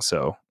bleeding,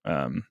 so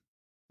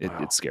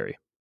it's scary.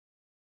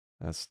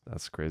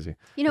 That's crazy.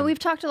 We've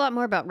talked a lot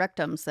more about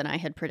rectums than I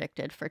had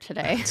predicted for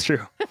today. It's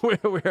true.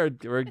 we're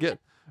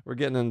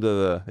getting into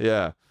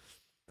the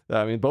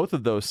I mean, both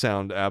of those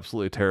sound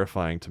absolutely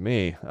terrifying to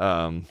me.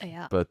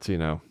 Yeah. But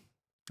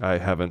I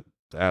haven't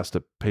asked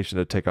a patient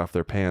to take off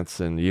their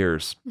pants in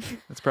years.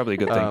 That's probably a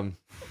good thing.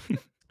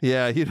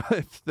 Yeah,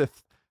 if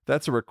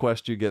that's a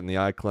request you get in the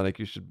eye clinic,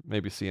 you should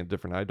maybe see a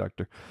different eye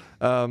doctor.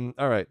 All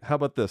right, how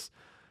about this?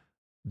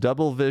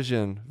 Double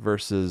vision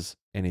versus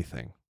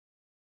anything.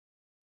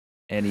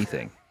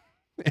 Anything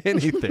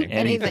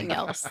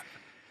else.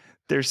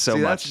 There's so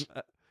much.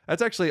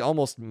 That's actually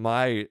almost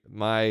my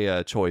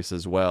choice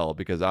as well,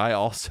 because I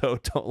also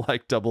don't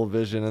like double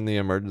vision in the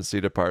emergency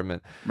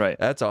department. Right.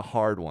 That's a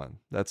hard one.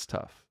 That's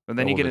tough. And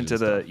then you get into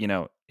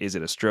the, is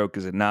it a stroke?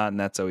 Is it not? And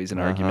that's always an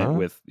argument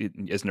with,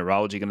 is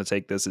neurology going to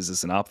take this? Is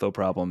this an ophtho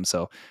problem?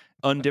 So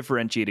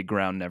undifferentiated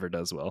ground never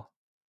does well.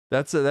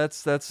 That's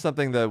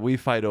something that we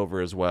fight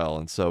over as well.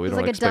 And so we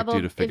don't expect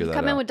you to figure that out. If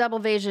you come in with double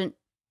vision,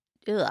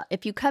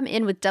 if you come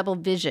in with double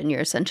vision,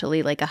 you're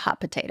essentially like a hot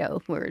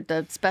potato where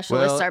the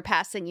specialists are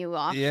passing you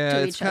off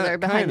to each other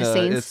behind the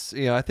scenes.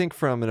 It's, I think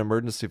from an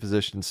emergency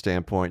physician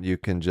standpoint, you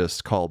can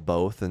just call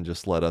both and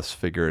just let us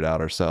figure it out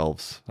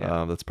ourselves.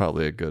 Yeah. That's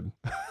probably a good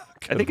I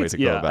think way to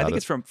go about it.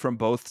 It's from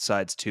both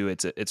sides too.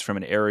 It's from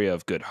an area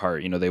of good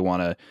heart. They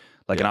want to,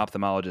 like an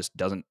ophthalmologist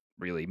doesn't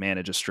really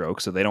manage a stroke,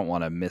 so they don't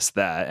want to miss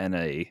that. And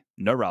a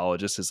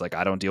neurologist is like,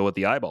 I don't deal with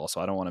the eyeball, so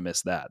I don't want to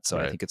miss that. So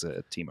I think it's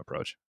a team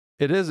approach.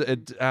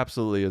 It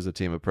absolutely is a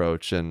team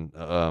approach. And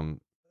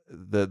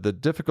the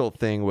difficult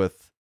thing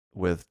with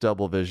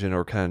double vision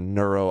or kind of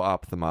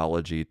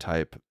neuro-ophthalmology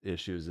type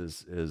issues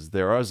is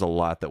there is a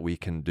lot that we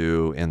can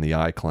do in the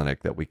eye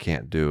clinic that we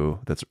can't do.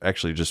 That's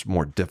actually just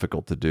more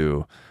difficult to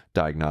do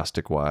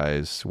diagnostic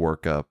wise,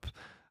 workup,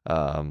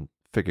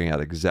 figuring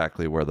out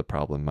exactly where the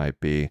problem might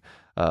be.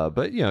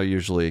 But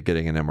usually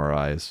getting an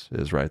MRI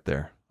is right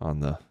there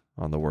on the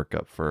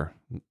workup for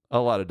a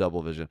lot of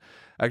double vision.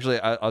 Actually,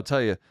 I'll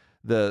tell you,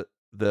 the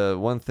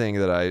one thing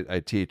that I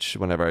teach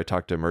whenever I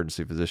talk to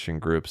emergency physician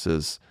groups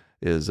is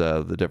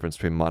the difference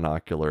between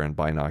monocular and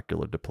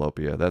binocular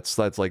diplopia. That's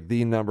like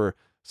the number.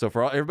 So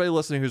for everybody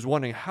listening who's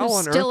wondering how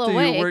on earth do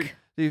you work,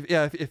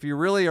 if you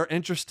really are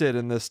interested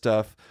in this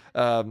stuff,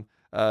 monocular.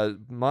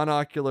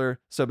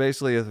 So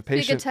basically, if a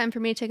patient, be a good time for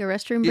me to take a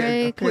restroom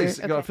break. Please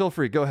feel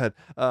free. Go ahead.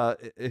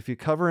 If you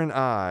cover an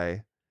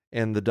eye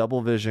and the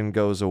double vision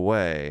goes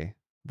away,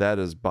 that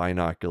is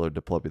binocular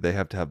diplopia. They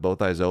have to have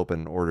both eyes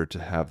open in order to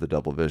have the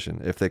double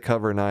vision. If they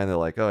cover an eye and they're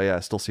like, oh yeah, I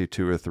still see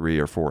 2 or 3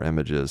 or 4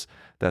 images,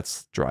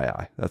 that's dry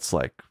eye. That's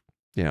like,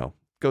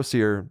 go see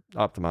your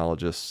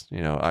ophthalmologist,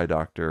 eye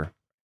doctor.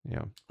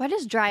 Why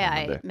does dry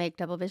eye make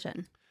double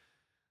vision?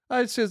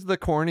 It's just the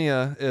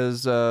cornea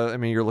is,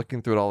 you're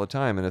looking through it all the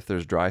time. And if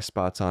there's dry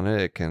spots on it,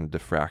 it can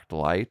diffract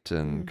light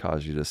and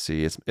cause you to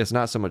see. It's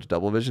not so much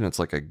double vision. It's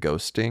like a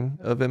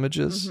ghosting of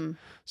images. Mm-hmm.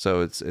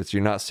 So it's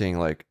you're not seeing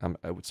like,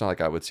 it's not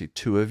like I would see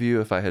 2 of you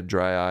if I had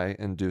dry eye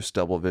induced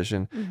double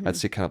vision. Mm-hmm. I'd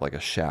see kind of like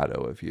a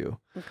shadow of you.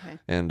 Okay.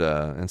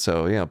 And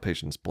so,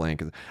 patients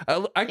blink.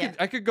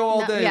 I could go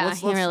all day.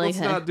 Let's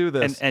not do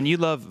this. And you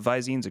love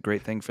Visine's a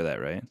great thing for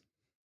that, right?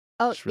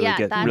 Oh,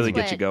 really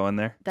get you going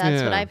there.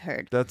 That's what I've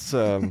heard. That's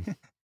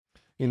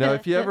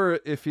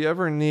if you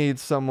ever need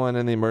someone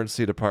in the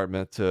emergency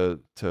department to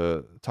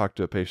talk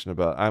to a patient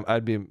about,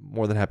 I'd be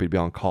more than happy to be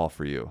on call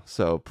for you.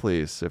 So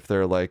please, if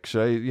they're like,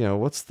 should I,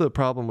 what's the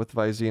problem with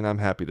Visine? I'm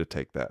happy to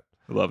take that.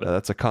 I love it.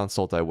 That's a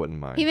consult I wouldn't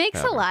mind. He makes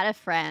having. A lot of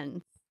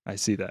friends. I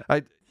see that.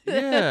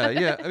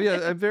 Yeah.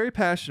 I'm very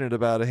passionate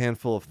about a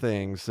handful of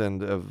things, and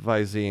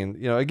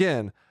Visine.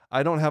 Again,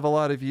 I don't have a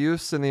lot of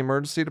use in the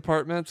emergency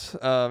department,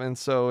 and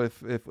so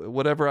if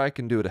whatever I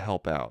can do to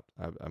help out,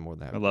 I'm more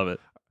than happy. I love it.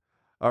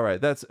 All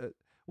right, that's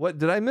what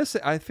did I miss?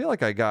 I feel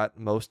like I got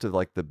most of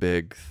like the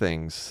big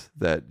things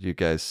that you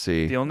guys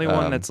see. The only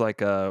one that's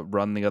like a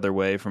run the other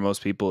way for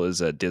most people is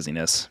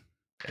dizziness.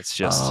 It's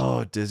just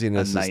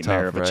dizziness a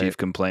nightmare is tough, of a chief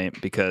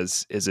complaint,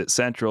 because is it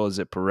central? Is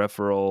it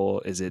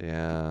peripheral? Is it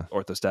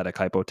orthostatic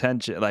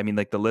hypotension? I mean,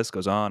 like the list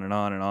goes on and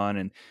on and on.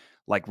 And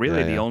like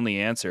really the only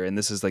answer, and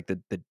this is like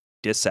the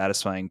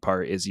dissatisfying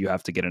part, is you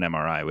have to get an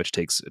MRI, which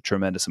takes a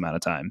tremendous amount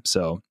of time.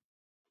 So,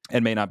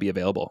 and may not be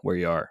available where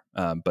you are.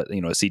 But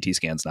a CT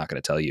scan's not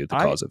going to tell you the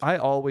cause of. I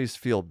always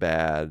feel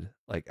bad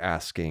like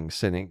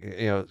sending,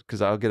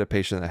 because I'll get a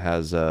patient that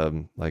has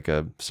like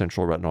a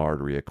central retinal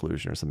artery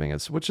occlusion or something,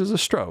 which is a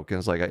stroke. And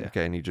it's like,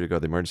 okay, I need you to go to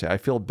the emergency. I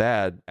feel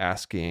bad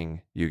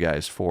asking you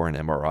guys for an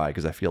MRI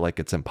because I feel like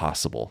it's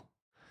impossible.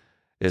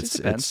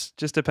 Just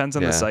depends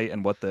on the site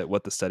and what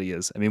the study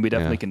is. I mean, we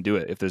definitely can do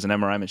it. If there's an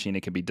MRI machine,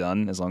 it can be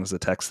done as long as the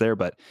tech's there.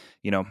 But,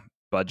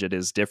 budget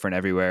is different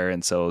everywhere.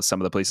 And so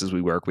some of the places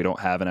we work, we don't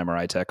have an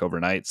MRI tech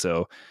overnight.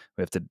 So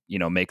we have to,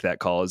 make that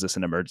call. Is this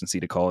an emergency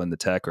to call in the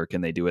tech, or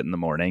can they do it in the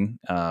morning?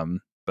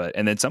 And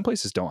then some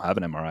places don't have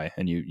an MRI,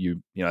 and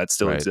it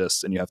still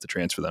exists, and you have to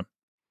transfer them.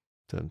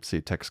 To see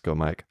techs go,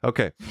 Mike.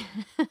 Okay.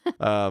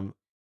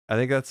 I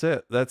think that's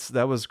it.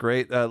 That was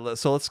great.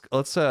 So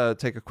let's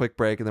take a quick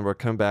break, and then we'll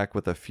come back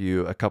with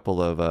a couple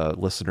of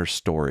listener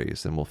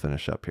stories, and we'll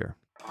finish up here.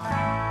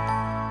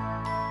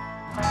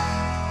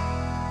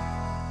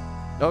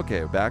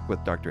 Okay, back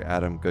with Dr.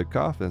 Adam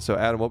Goodcoff. And so,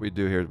 Adam, what we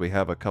do here is we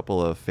have a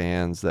couple of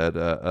fan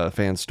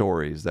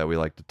stories that we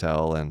like to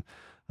tell and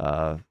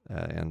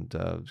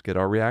get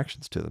our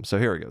reactions to them. So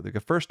here we go. The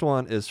first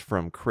one is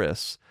from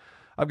Chris.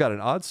 I've got an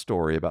odd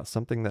story about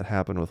something that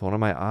happened with one of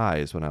my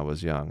eyes when I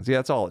was young. Yeah,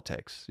 that's all it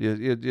takes.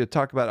 You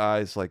talk about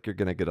eyes like you're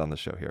going to get on the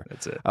show here.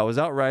 That's it. I was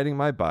out riding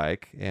my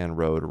bike and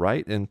rode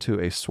right into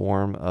a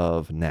swarm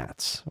of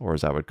gnats, or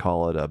as I would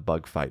call it, a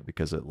bug fight,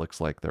 because it looks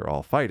like they're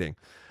all fighting.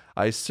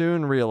 I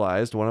soon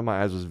realized one of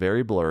my eyes was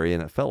very blurry,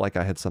 and it felt like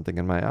I had something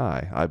in my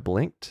eye. I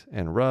blinked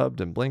and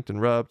rubbed and blinked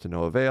and rubbed to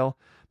no avail.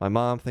 My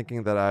mom,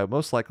 thinking that I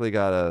most likely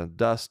got a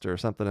dust or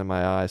something in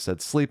my eye,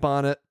 said, "Sleep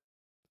on it.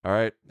 All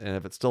right, and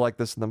if it's still like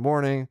this in the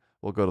morning,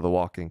 we'll go to the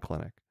walk-in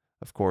clinic."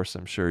 Of course,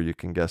 I'm sure you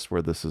can guess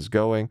where this is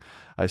going.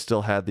 I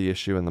still had the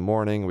issue in the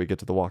morning. We get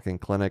to the walk-in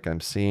clinic.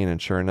 I'm seen,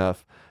 and sure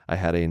enough, I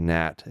had a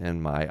gnat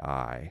in my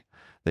eye.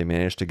 They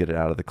managed to get it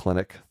out of the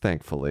clinic,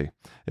 thankfully.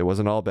 It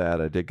wasn't all bad.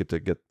 I did get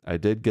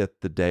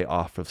the day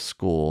off of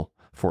school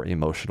for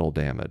emotional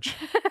damage.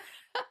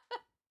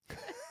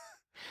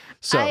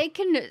 So I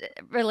can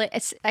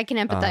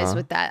empathize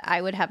with that.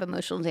 I would have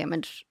emotional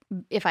damage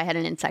if I had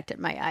an insect in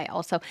my eye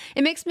also.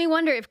 It makes me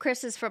wonder if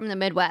Chris is from the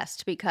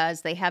Midwest,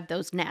 because they have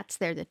those gnats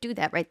there that do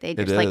that, right? They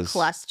just like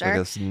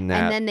cluster, and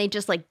then they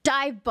just like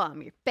dive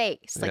bomb your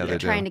face. Like they're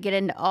trying to get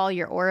into all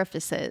your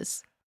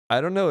orifices. I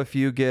don't know if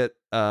you get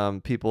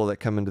people that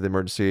come into the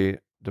emergency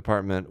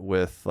department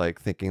with like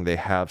thinking they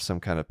have some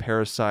kind of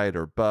parasite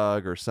or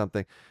bug or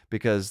something,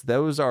 because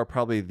those are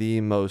probably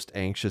the most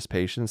anxious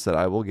patients that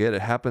I will get.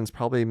 It happens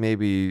probably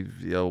maybe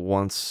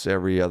once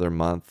every other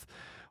month,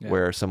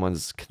 where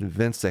someone's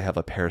convinced they have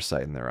a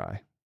parasite in their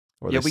eye,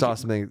 or they saw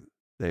something,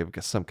 they've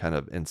got some kind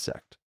of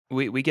insect.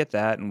 We get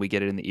that, and we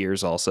get it in the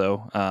ears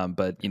also.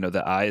 But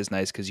the eye is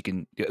nice because you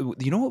can.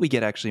 What we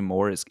get actually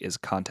more is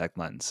contact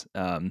lens.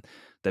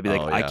 That'd be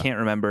like, I can't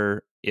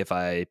remember if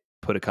I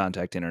put a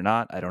contact in or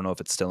not. I don't know if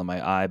it's still in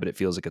my eye, but it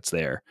feels like it's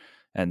there.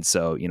 And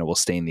so, we'll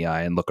stain the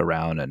eye and look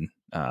around and,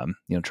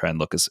 try and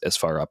look as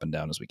far up and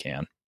down as we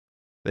can.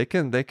 They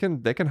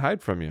can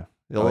hide from you.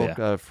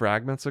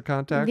 Fragments of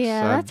contacts.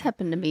 Yeah, that's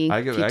happened to me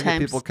a few times. I get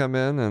people come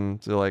in and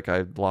they're like,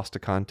 I lost a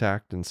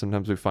contact, and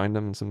sometimes we find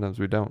them and sometimes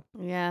we don't.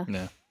 Yeah.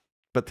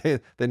 But they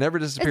never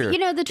disappear.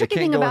 The tricky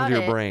thing about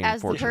it,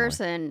 as the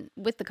person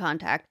with the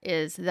contact,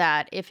 is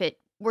that if it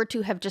were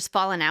to have just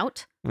fallen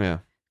out,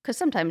 because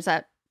sometimes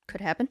that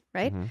could happen,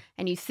 right? Mm-hmm.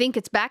 And you think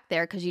it's back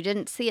there because you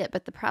didn't see it,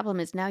 but the problem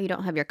is now you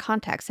don't have your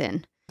contacts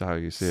in. That's how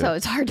you see it. So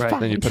it's hard to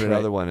find. Then you put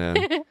another one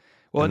in.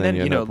 Well, and then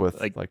you end up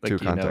with like two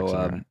contacts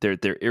in there.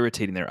 They're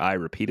irritating their eye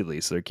repeatedly,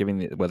 so they're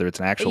giving whether it's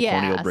an actual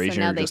corneal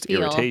abrasion or just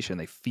irritation,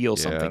 they feel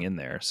something in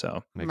there.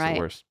 So makes it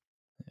worse.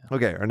 Yeah.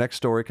 Okay, our next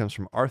story comes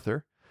from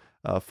Arthur.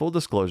 Full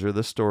disclosure,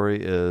 this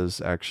story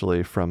is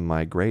actually from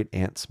my great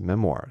aunt's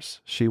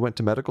memoirs. She went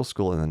to medical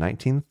school in the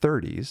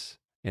 1930s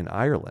in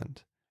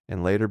Ireland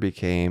and later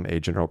became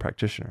a general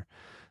practitioner.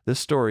 This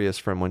story is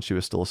from when she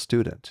was still a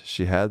student.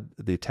 She had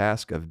the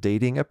task of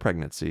dating a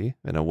pregnancy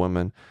in a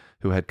woman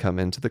who had come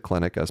into the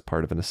clinic as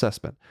part of an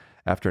assessment.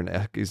 After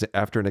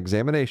an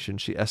examination,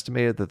 she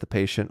estimated that the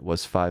patient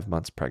was 5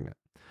 months pregnant.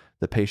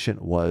 The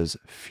patient was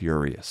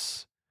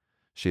furious.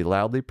 She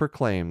loudly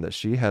proclaimed that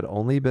she had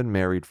only been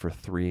married for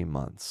 3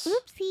 months.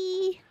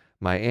 Oopsie.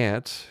 My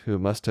aunt, who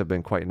must have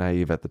been quite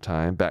naive at the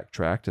time,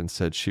 backtracked and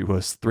said she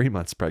was 3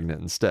 months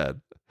pregnant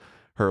instead.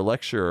 Her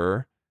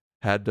lecturer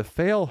had to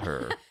fail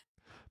her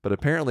but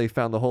apparently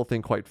found the whole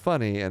thing quite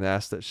funny and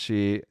asked if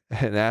she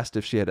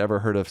had ever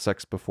heard of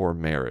sex before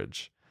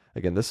marriage.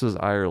 Again, this was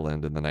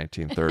Ireland in the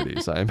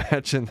 1930s. I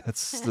imagine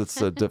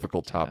that's a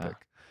difficult topic.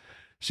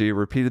 She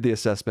repeated the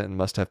assessment and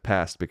must have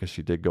passed because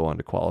she did go on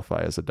to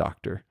qualify as a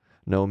doctor.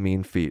 No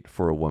mean feat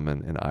for a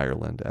woman in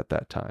Ireland at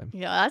that time.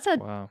 Yeah, that's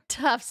a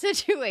tough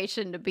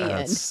situation to be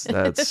in.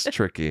 That's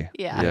tricky.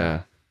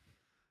 Yeah.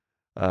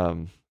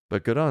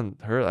 But good on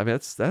her. I mean,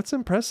 that's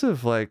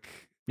impressive. Like,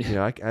 you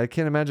know, I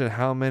can't imagine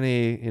how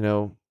many, you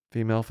know,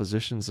 female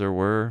physicians there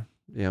were,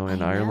 you know,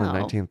 in Ireland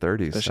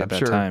 1930s. Especially at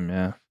that time,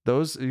 yeah.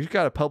 Those, you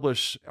got to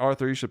publish,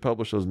 Arthur, you should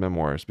publish those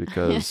memoirs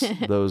because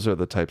those are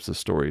the types of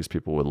stories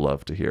people would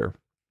love to hear.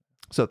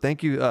 So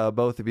thank you,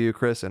 both of you,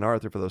 Chris and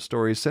Arthur, for those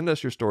stories. Send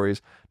us your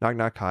stories,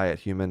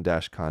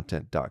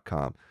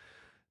 knockknockhigh@human-content.com.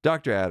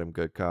 Dr. Adam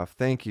Goodcoff,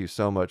 thank you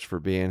so much for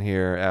being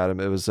here,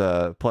 Adam. It was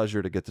a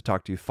pleasure to get to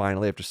talk to you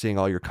finally after seeing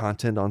all your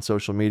content on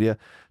social media.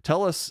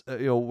 Tell us,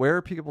 you know,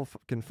 where people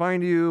can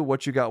find you,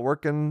 what you got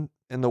working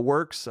in the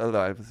works. I don't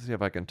know, let's see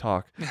if I can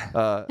talk.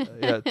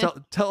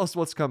 Tell us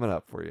what's coming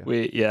up for you.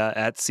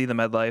 At See the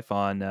Med Life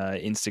on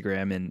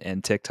Instagram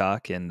and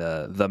TikTok, and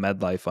The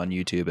Med Life on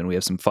YouTube. And we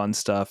have some fun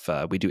stuff.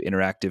 We do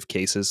interactive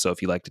cases. So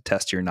if you like to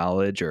test your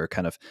knowledge or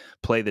kind of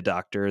play the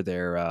doctor,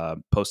 they're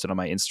posted on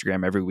my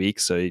Instagram every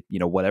week. So, you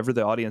know, whatever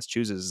the audience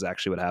chooses is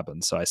actually what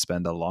happens. So I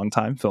spend a long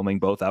time filming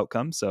both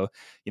outcomes. So,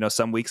 you know,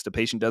 some weeks the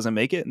patient doesn't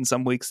make it and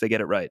some weeks they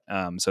get it right.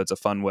 So it's a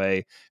fun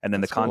way. And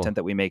then the content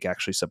that we make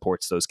actually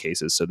supports those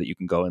cases so that you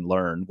can go and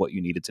learn what you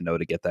needed to know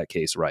to get that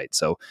case right.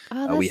 So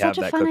we have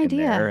that cooking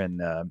there, and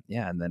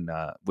then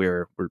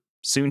we're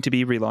soon to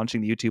be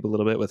relaunching the YouTube a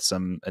little bit with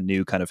a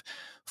new kind of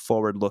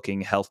forward-looking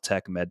health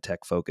tech, med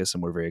tech focus,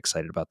 and we're very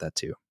excited about that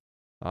too.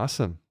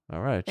 Awesome. All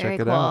right, very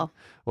check it cool. out.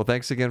 Well,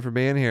 thanks again for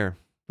being here.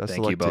 Best of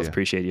luck Thank you both. to you.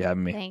 Appreciate you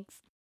having me. Thanks.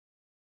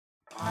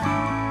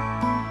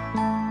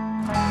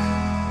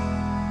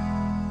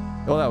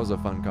 Well, that was a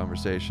fun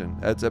conversation.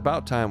 It's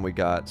about time we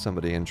got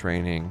somebody in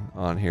training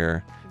on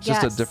here. It's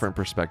just a different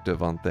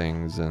perspective on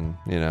things, and,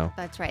 you know.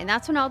 That's right. And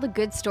that's when all the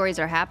good stories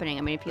are happening.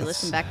 I mean, if you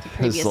listen back to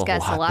previous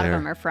guests, a lot of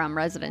them are from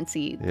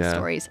residency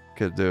stories.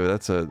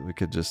 We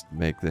could just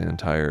make the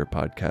entire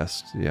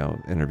podcast, you know,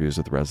 interviews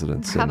with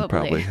residents and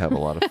probably have a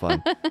lot of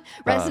fun.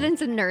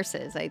 Residents and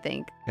nurses, I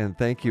think. And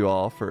thank you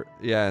all for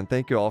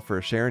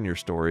sharing your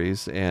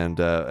stories. And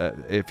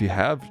if you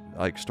have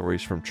like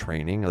stories from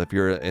training, if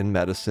you're in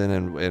medicine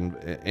and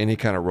any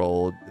kind of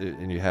role,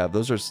 and you have,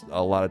 those are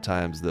a lot of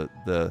times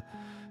the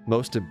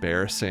most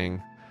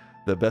embarrassing,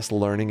 the best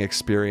learning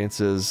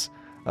experiences,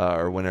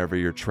 or whenever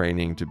you're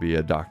training to be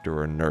a doctor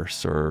or a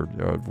nurse or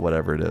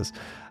whatever it is.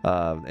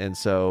 And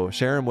so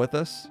share them with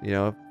us, you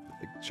know,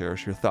 share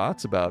us your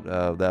thoughts about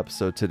the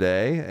episode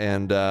today.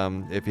 And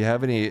if you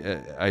have any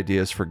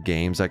ideas for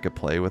games I could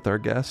play with our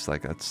guests,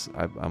 like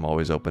I'm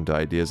always open to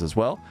ideas as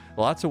well.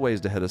 Lots of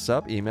ways to hit us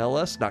up. Email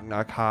us,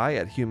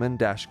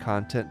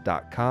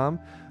 knockknockhigh@human-content.com.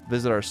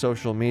 Visit our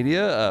social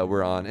media.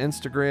 We're on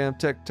Instagram,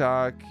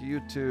 TikTok,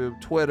 YouTube,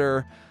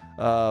 Twitter.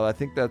 I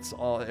think that's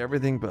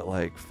everything but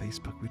like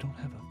Facebook. We don't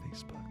have a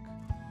Facebook.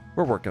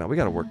 We're working on it. We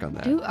got to work on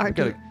that.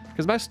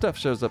 Because my stuff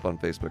shows up on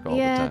Facebook all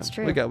the time. Yeah, that's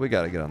true. We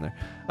got to get on there.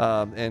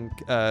 And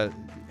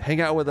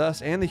hang out with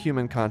us and the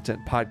Human Content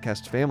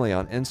Podcast family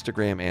on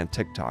Instagram and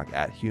TikTok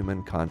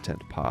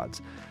 @HumanContentPods.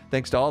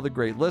 Thanks to all the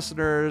great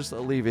listeners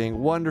leaving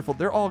wonderful.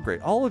 They're all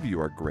great. All of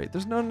you are great.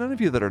 There's none of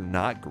you that are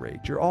not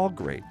great. You're all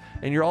great,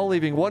 and you're all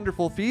leaving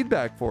wonderful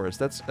feedback for us.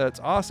 That's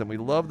awesome. We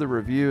love the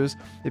reviews.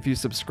 If you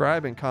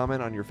subscribe and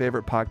comment on your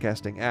favorite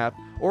podcasting app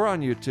or on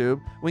YouTube,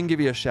 we can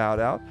give you a shout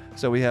out.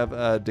 So we have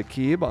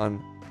Dakib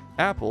on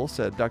Apple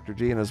said, Dr.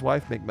 G and his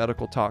wife make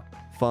medical talk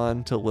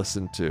fun to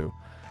listen to.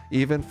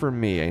 Even for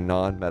me, a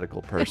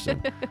non-medical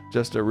person.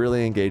 Just a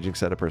really engaging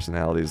set of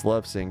personalities.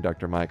 Love seeing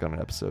Dr. Mike on an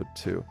episode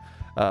too.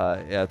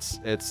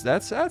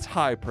 That's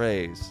high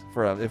praise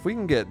for if we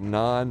can get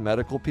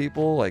non-medical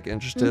people like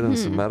interested in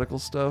some medical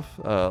stuff,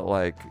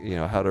 like, you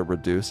know, how to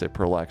reduce a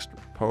prolapsed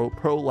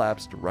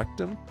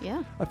rectum.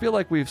 Yeah, I feel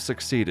like we've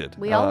succeeded.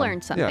 We all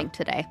learned something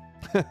today.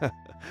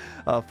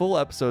 Full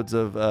episodes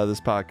of this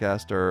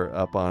podcast are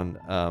up on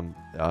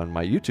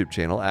my YouTube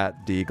channel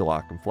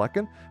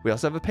 @DGlockenflecken. We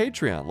also have a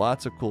Patreon.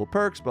 Lots of cool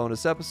perks,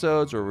 bonus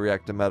episodes where we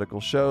react to medical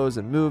shows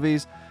and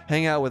movies,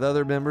 hang out with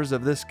other members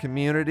of this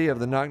community, of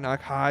the Knock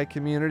Knock High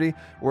community.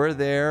 We're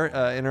there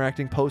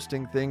interacting,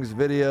 posting things,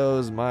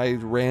 videos, my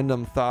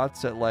random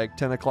thoughts at like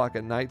 10 o'clock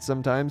at night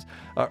sometimes,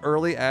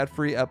 early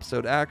ad-free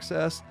episode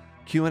access,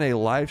 Q&A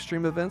live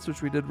stream events,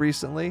 which we did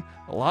recently.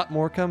 A lot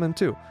more coming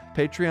too.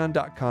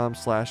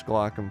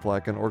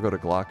 Patreon.com/Glockenflecken, or go to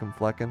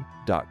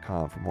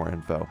glockenflecken.com for more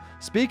info.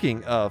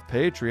 Speaking of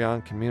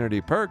Patreon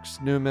community perks,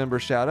 new member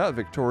shout out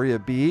Victoria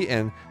B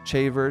and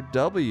Chaver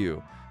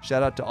W.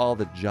 Shout out to all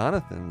the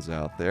Jonathans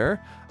out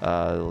there.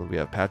 We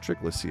have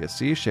Patrick, Lucia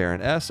C,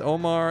 Sharon S,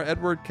 Omar,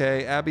 Edward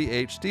K, Abby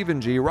H,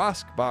 Stephen G,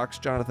 Rosk Box,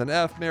 Jonathan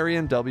F,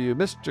 Marion W,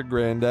 Mr.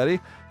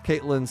 Granddaddy,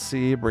 Caitlin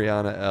C,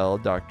 Brianna L,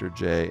 Dr.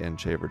 J, and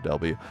Chaver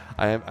W.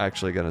 I am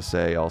actually going to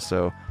say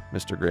also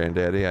Mr.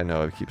 Granddaddy. I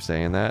know I keep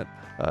saying that.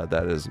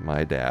 That is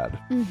my dad.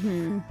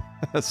 Mm-hmm.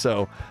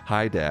 So,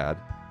 hi, Dad.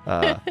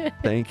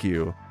 Thank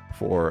you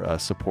for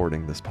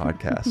supporting this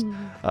podcast.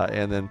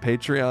 And then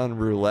Patreon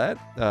Roulette.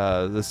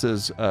 This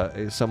is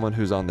someone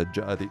who's on the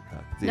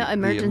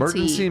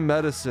emergency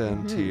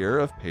medicine tier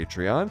of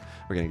Patreon.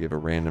 We're going to give a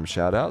random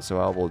shout out. So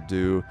I will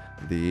do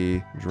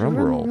the drum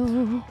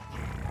roll.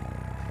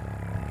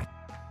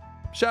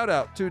 Shout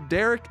out to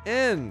Derek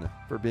N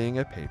for being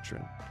a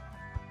patron.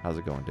 How's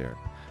it going, Derek?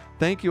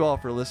 Thank you all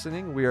for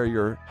listening. We are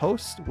your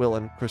hosts, Will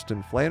and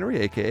Kristen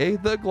Flannery, a.k.a.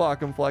 The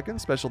Glockenflecken.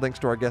 Special thanks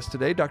to our guest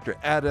today, Dr.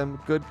 Adam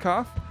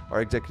Goodcoff.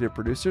 Our executive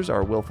producers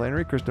are Will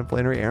Flannery, Kristen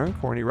Flannery, Aaron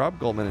Corney, Rob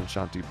Goldman, and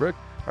Shanti Brook.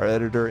 Our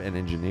editor and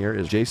engineer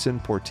is Jason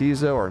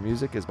Portizo. Our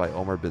music is by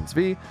Omar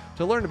Benzvi.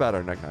 To learn about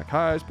our Knock Knock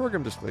Highs,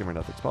 program disclaimer and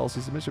ethics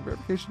policies, submission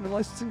verification, and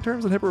licensing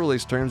terms and HIPAA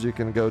release terms, you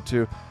can go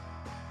to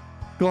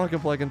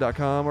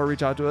glockenflecken.com or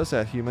reach out to us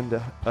at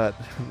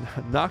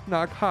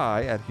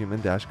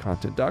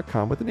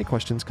knockknockhigh@human-content.com with any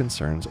questions,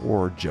 concerns,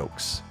 or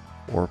jokes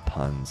or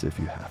puns if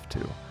you have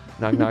to.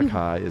 Knock Knock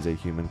High is a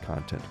human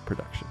content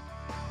production.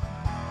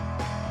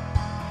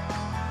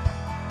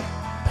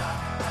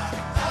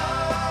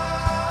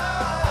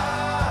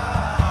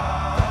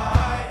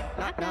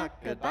 Knock, knock,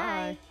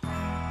 goodbye.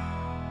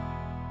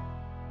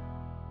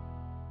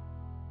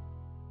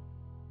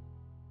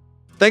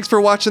 Thanks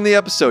for watching the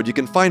episode. You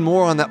can find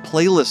more on that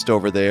playlist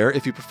over there.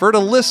 If you prefer to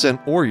listen,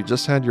 or you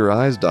just had your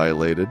eyes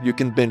dilated, you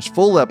can binge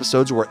full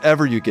episodes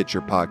wherever you get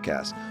your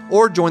podcasts.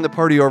 Or join the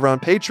party over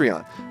on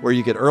Patreon, where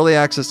you get early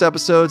access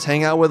episodes,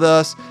 hang out with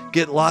us,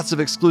 get lots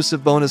of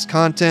exclusive bonus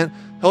content.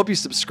 Hope you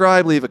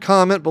subscribe, leave a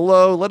comment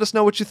below. Let us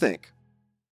know what you think.